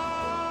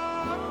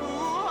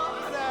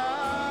heart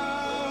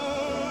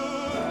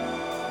out.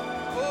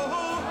 Oh,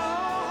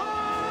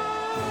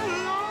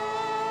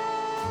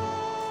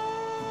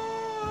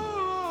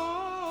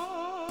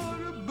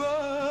 Lord,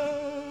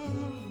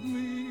 above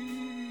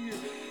me,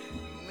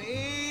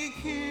 make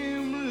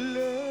him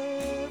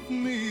love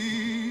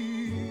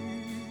me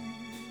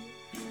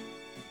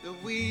the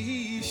way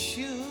he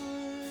should.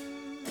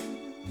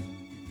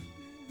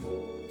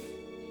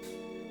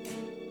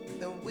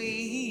 The way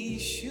he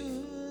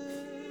should,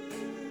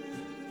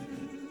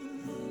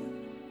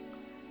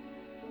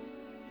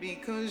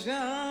 because I've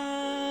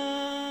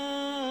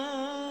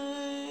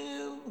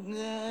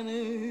got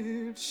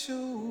it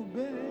so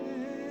bad,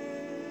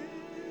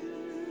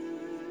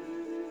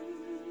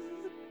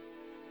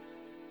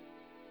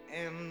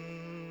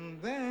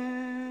 and that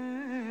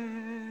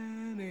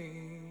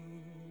ain't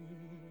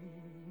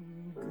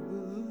good.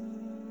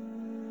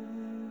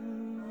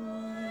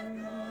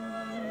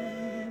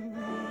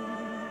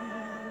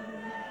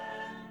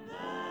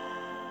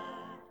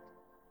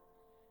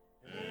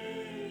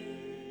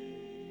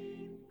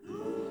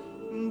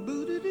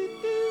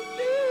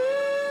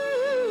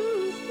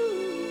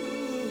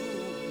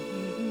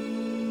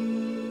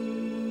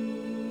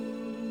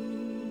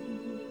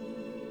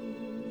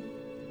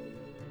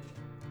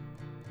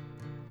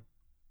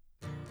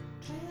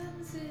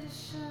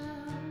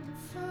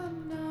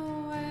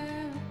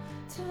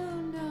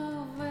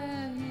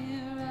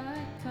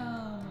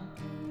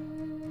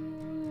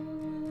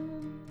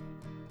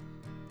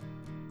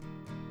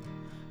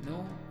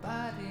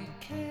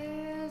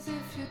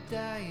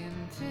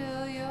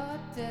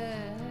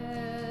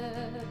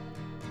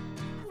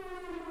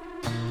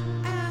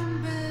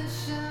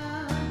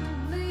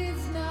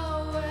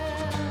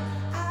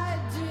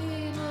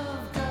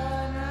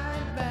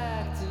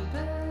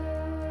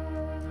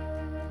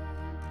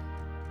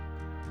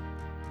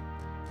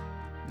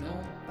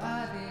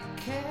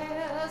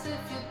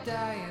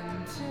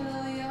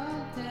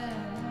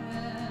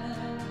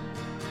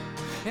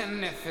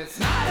 And if it's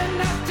not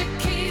enough to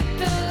keep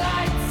the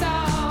lights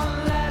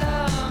on, let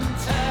 'em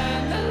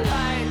turn the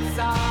lights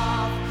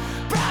off.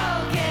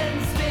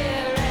 Broken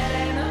spirit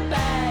in a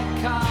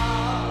bad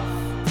cough.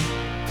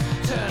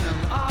 Turn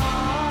 'em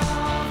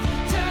off,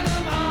 turn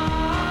 'em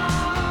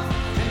off.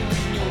 And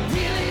when you're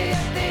really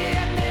at the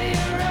end of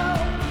your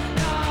rope,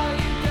 no,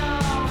 you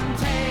don't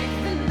take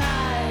the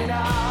night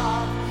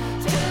off.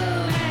 Too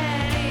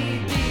many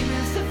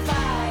demons to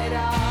fight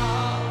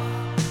off.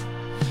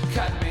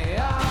 Cut me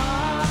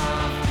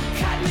off,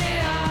 cut me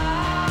off.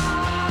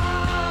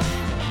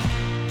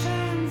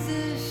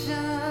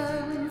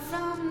 Transition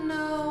from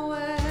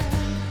nowhere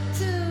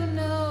to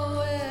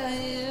nowhere,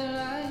 here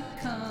I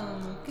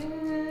come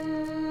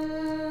again.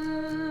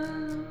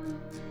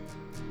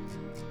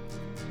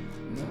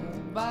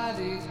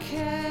 Nobody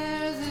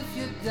cares if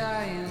you're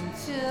dying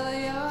till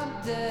you're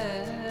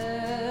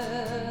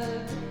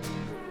dead.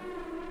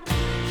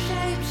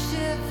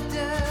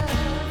 Shapeshifter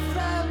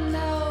from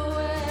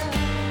nowhere,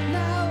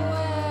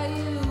 nowhere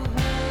you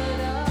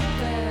heard of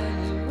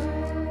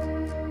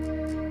anywhere.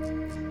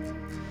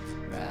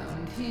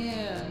 Round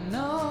here,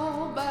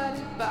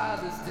 nobody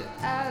bothers to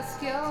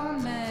ask your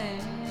name.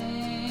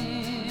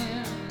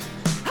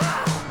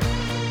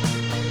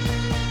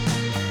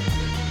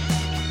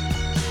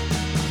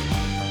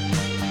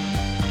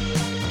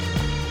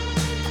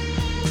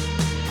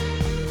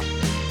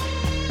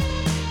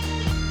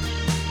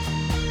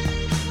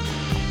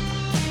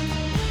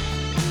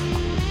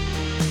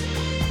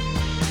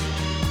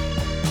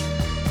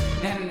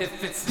 And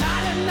if it's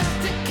not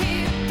enough to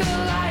keep the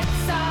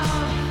lights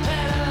on,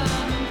 let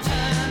 'em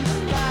turn the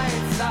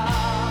lights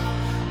off.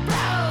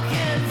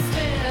 Broken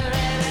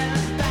spirit in a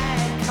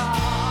bad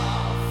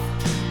cough.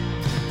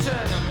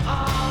 Turn 'em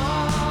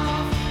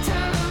off,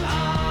 turn 'em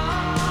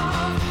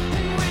off.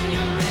 And when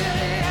you're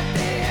really at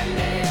the end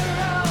of your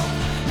rope,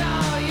 no,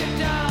 you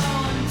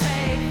don't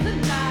take the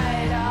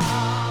night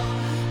off.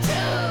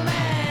 Too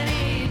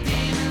many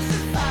demons to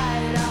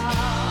fight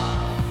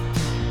off.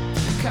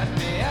 Cut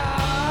me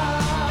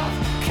off,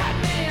 cut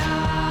me off.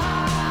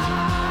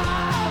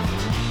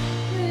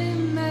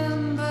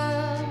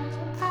 Remember,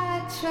 I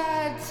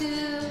tried to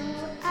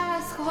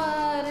ask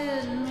what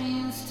it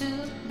means to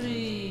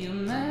be a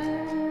man.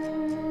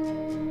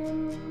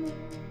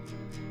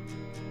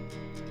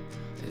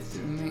 They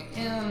threw me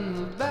in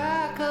the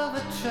back of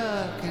a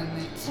truck and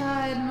they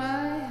tied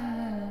my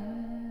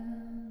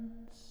hands.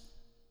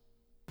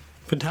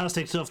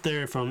 Fantastic stuff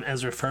there from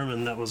Ezra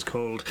Furman. That was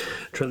called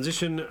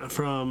Transition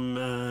from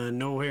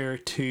Nowhere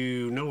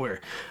to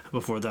Nowhere.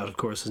 Before that, of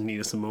course, is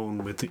Nina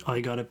Simone with the I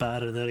Got It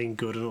Bad and That Ain't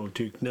Good, an old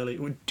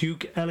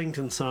Duke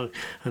Ellington song.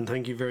 And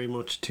thank you very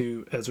much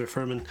to Ezra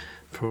Furman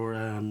for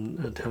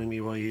telling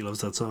me why he loves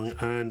that song.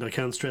 And I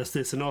can't stress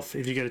this enough.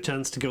 If you get a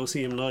chance to go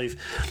see him live,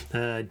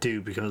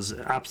 do, because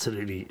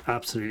absolutely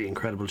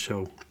incredible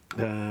show.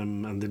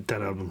 And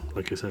that album,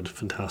 like I said,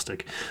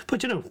 fantastic.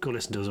 But go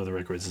listen to his other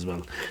records as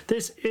well.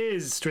 This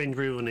is Strange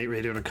Brew on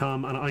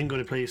 8radio.com, and I'm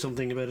going to play you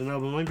something about an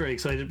album I'm very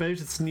excited about.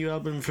 It's a new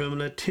album from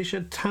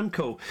Letitia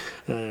Tamko,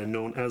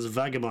 known as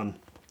Vagabond.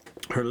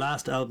 Her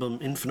last album,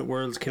 Infinite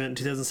Worlds, came out in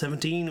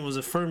 2017. It was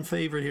a firm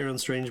favourite here on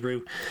Strange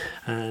Brew,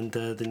 and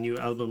the new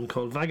album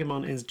called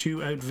Vagabond is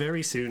due out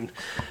very soon.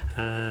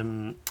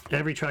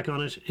 Every track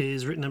on it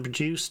is written and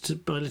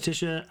produced by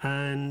Letitia,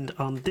 and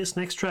on this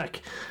next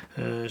track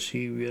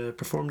she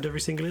performed every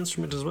single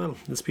instrument as well.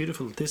 It's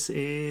beautiful. This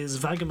is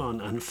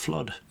Vagabond and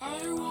Flood.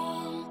 I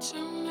want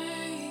to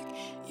make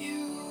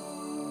you.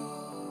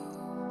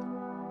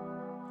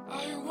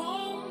 I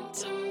want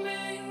to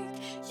make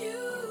you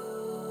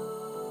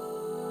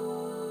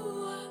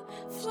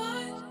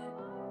flood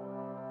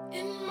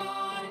in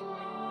my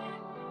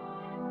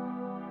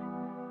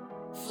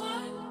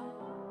flood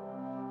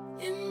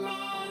in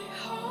my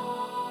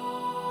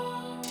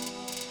heart.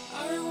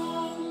 I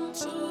want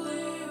to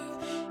live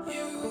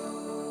you.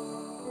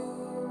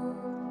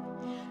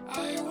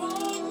 I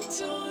want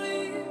to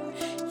live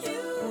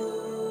you.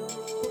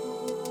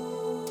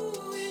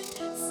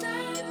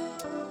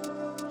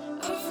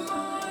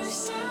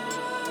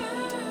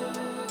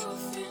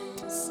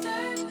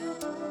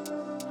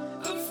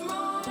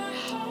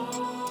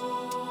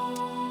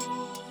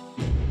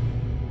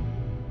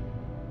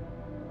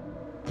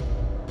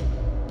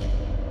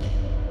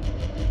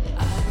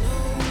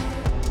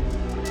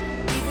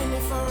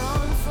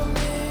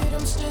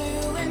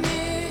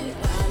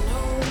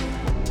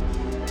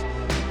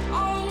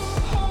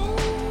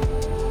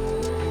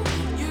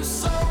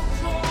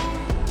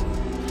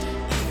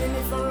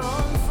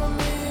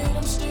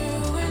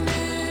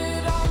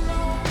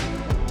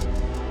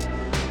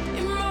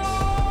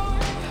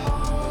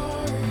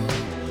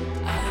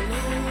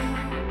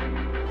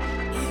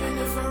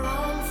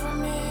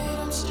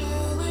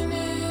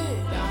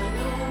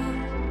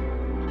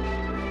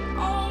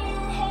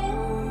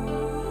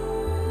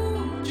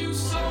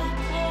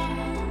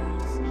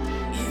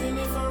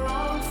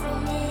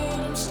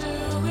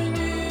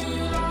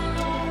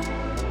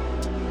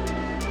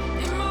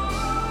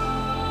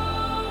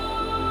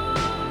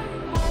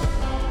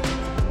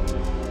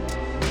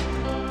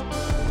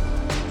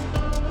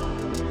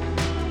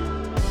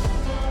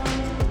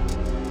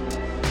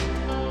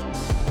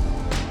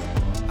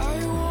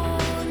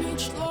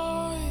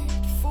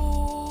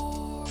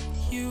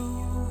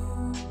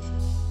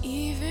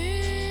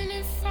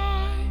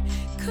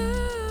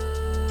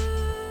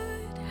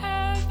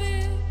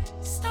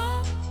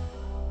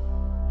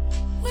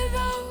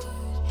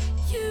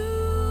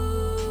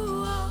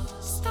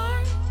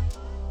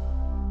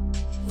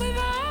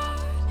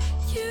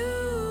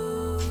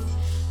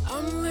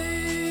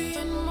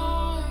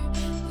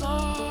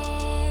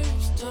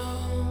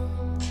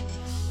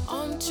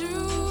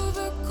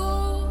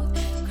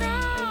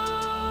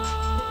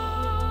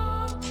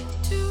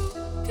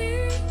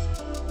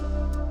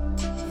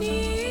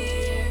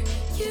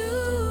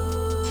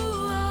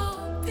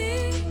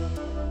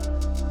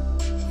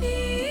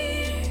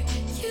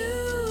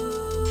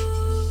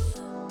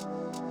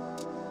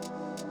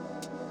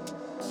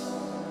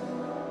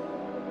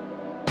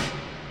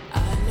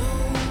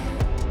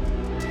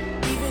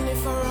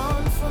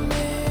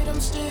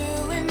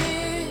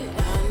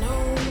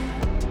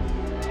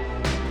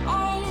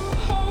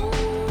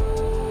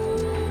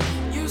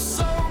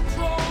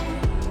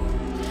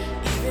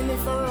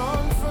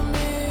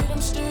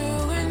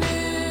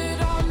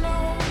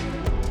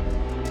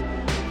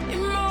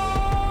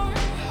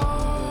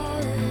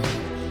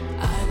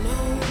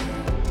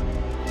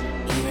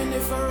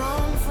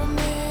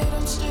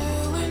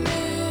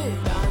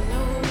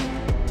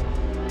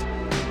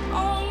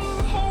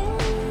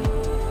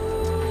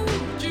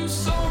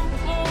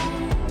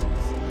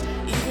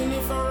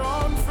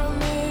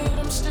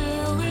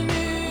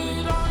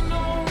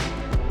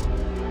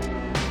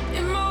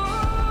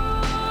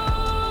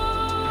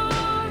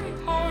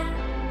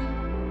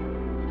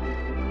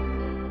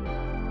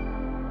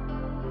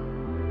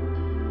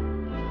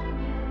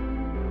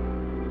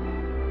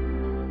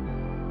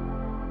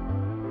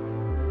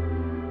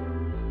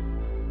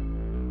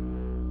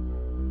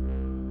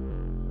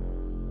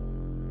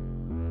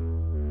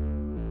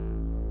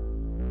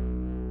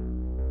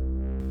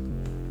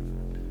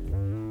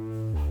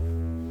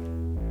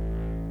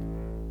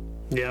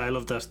 Yeah, I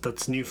love that.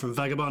 That's new from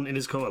Vagabond. It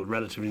is called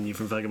relatively new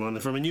from Vagabond,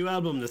 and from a new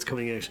album that's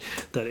coming out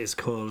that is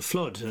called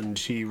Flood. And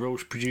she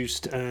wrote,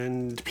 produced,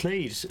 and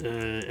played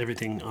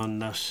everything on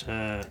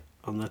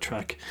that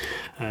track.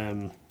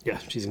 Yeah,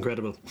 she's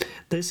incredible.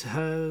 This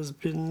has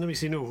been. Let me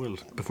see. No, well,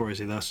 before I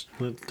say that,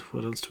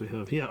 what else do we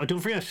have? Yeah, don't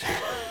forget.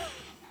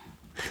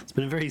 It's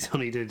been a very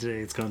sunny day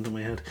today. It's gone to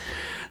my head.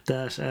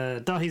 That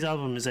Dahi's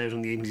album is out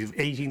on the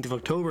 18th of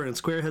October, and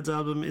Squarehead's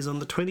album is on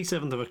the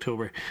 27th of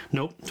October.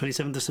 Nope,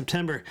 27th of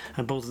September,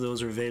 and both of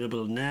those are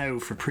available now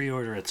for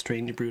pre-order at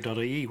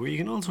strangebrew.ie, where you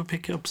can also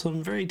pick up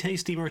some very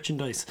tasty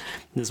merchandise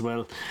as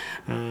well.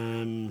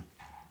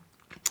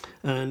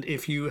 And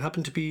if you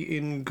happen to be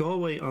in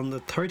Galway on the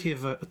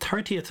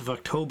 30th of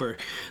October,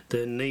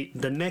 the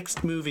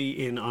next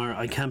movie in our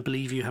I Can't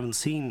Believe You Haven't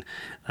Seen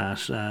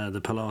at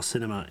the Palace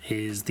Cinema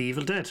is The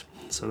Evil Dead.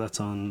 So that's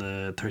on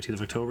the 30th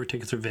of October.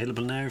 Tickets are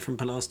available now from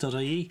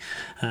palace.ie.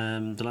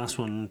 The last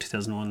one,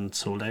 2001,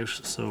 sold out,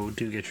 so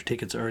do get your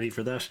tickets early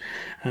for that.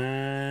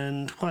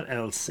 And what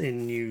else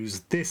in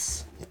news?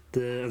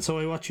 And So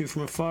I Watch You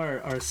From Afar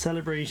are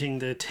celebrating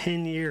the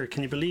 10-year,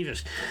 can you believe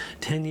it,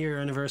 10-year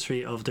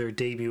anniversary of their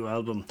debut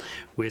album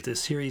with a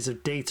series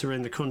of dates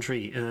around the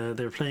country.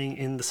 They're playing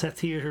in the Set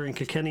Theatre in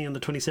Kilkenny on the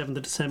 27th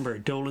of December,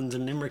 Dolan's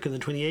in Limerick on the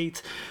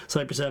 28th,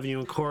 Cypress Avenue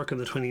in Cork on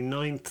the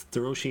 29th, the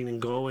Roisin in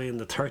Galway on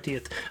the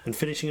 30th, and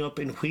finishing up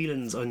in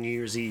Whelan's on New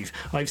Year's Eve.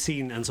 I've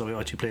seen And So I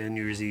Watch You play on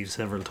New Year's Eve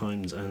several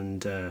times,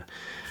 and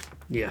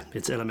yeah,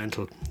 it's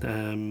elemental.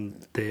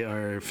 They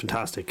are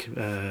fantastic.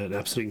 An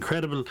absolutely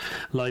incredible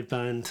live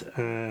band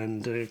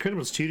and an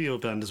incredible studio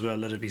band as well,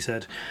 let it be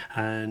said.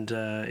 And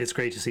it's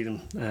great to see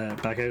them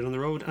back out on the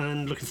road,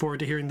 and looking forward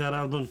to hearing that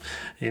album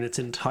in its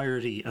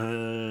entirety.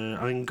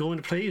 I'm going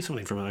to play you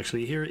something from it,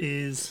 actually. Here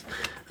is...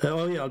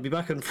 I'll be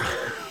back on...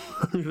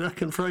 I'll be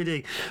back on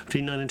Friday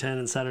between 9 and 10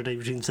 and Saturday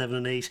between 7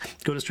 and 8.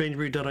 Go to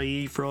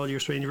strangebrew.ie for all your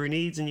Strange Brew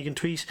needs, and you can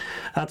tweet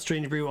at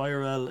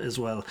StrangeBrewIRL as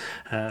well.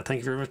 Thank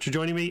you very much for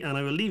joining me, and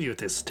I will leave you with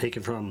this,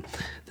 taken from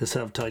the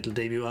self-titled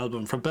debut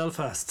album from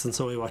Belfast, And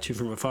So I Watch You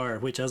From Afar,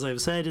 which, as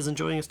I've said, is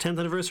enjoying its 10th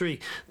anniversary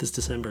this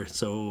December.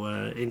 So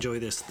enjoy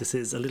this. This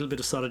is A Little Bit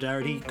of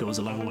Solidarity Goes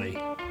a Long Way.